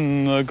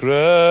in the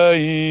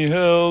grey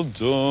hill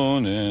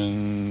down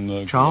in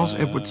the Charles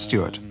Edward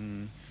Stuart,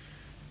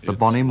 the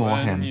Bonnie Moor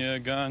Hen,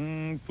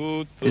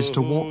 is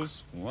to walk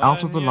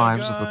out of the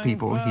lives of the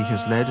people he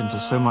has led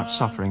into so much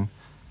suffering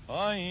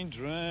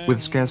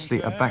with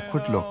scarcely a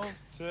backward look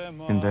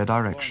in their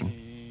direction.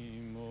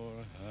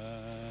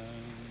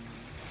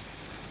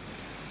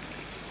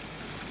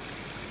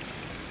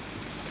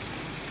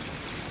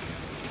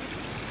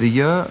 The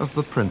year of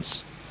the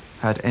Prince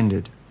had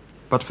ended,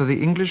 but for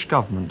the English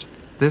government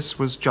this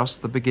was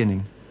just the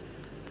beginning.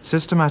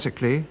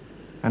 Systematically,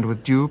 and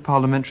with due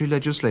parliamentary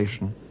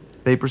legislation,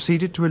 they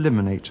proceeded to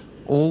eliminate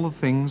all the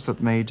things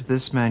that made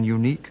this man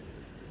unique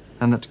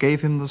and that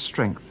gave him the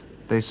strength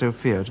they so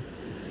feared.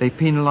 They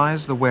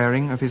penalized the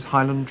wearing of his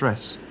Highland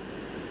dress,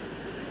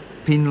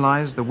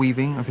 penalized the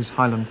weaving of his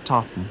Highland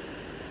tartan,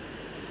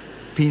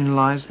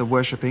 penalized the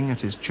worshipping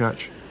at his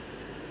church,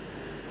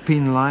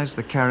 penalized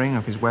the carrying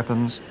of his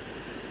weapons,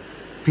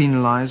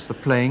 penalized the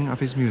playing of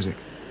his music.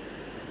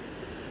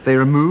 They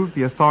removed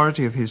the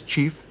authority of his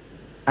chief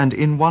and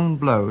in one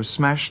blow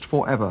smashed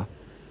forever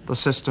the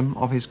system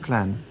of his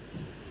clan.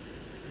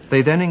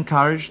 They then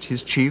encouraged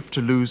his chief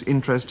to lose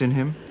interest in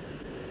him,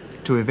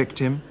 to evict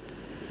him,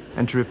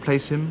 and to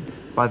replace him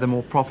by the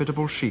more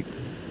profitable sheep.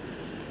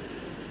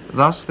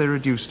 Thus they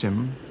reduced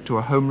him to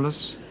a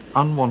homeless,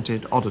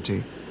 unwanted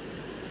oddity,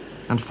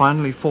 and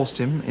finally forced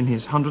him in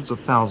his hundreds of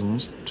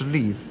thousands to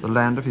leave the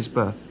land of his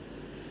birth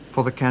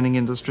for the canning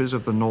industries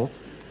of the north,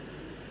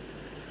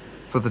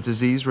 for the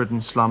disease-ridden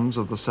slums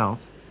of the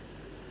south,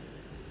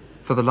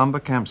 for the lumber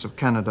camps of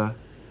Canada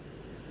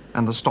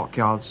and the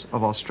stockyards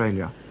of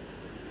Australia.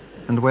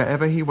 And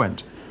wherever he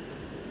went,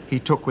 he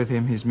took with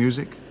him his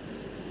music,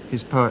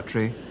 his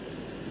poetry,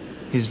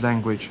 his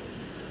language,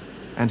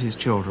 and his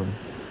children.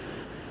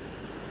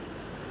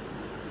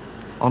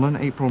 On an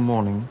April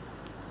morning,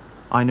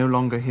 I no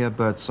longer hear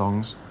bird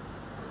songs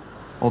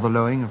or the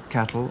lowing of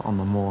cattle on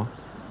the moor.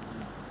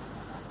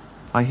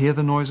 I hear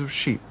the noise of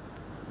sheep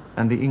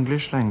and the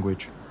English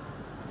language,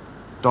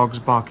 dogs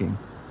barking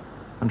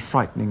and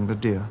frightening the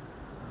deer.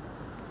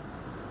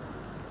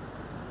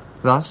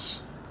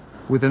 Thus,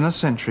 within a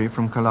century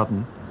from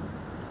Culloden,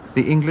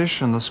 the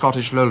English and the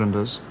Scottish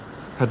Lowlanders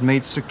had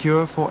made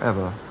secure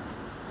forever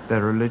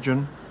their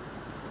religion,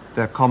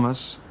 their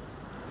commerce,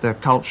 their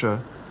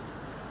culture,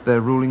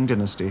 their ruling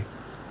dynasty,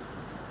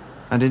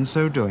 and in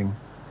so doing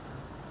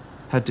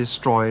had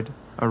destroyed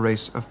a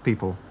race of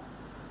people.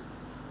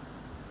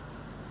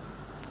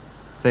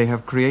 They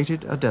have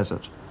created a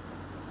desert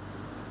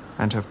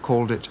and have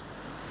called it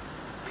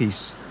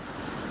peace.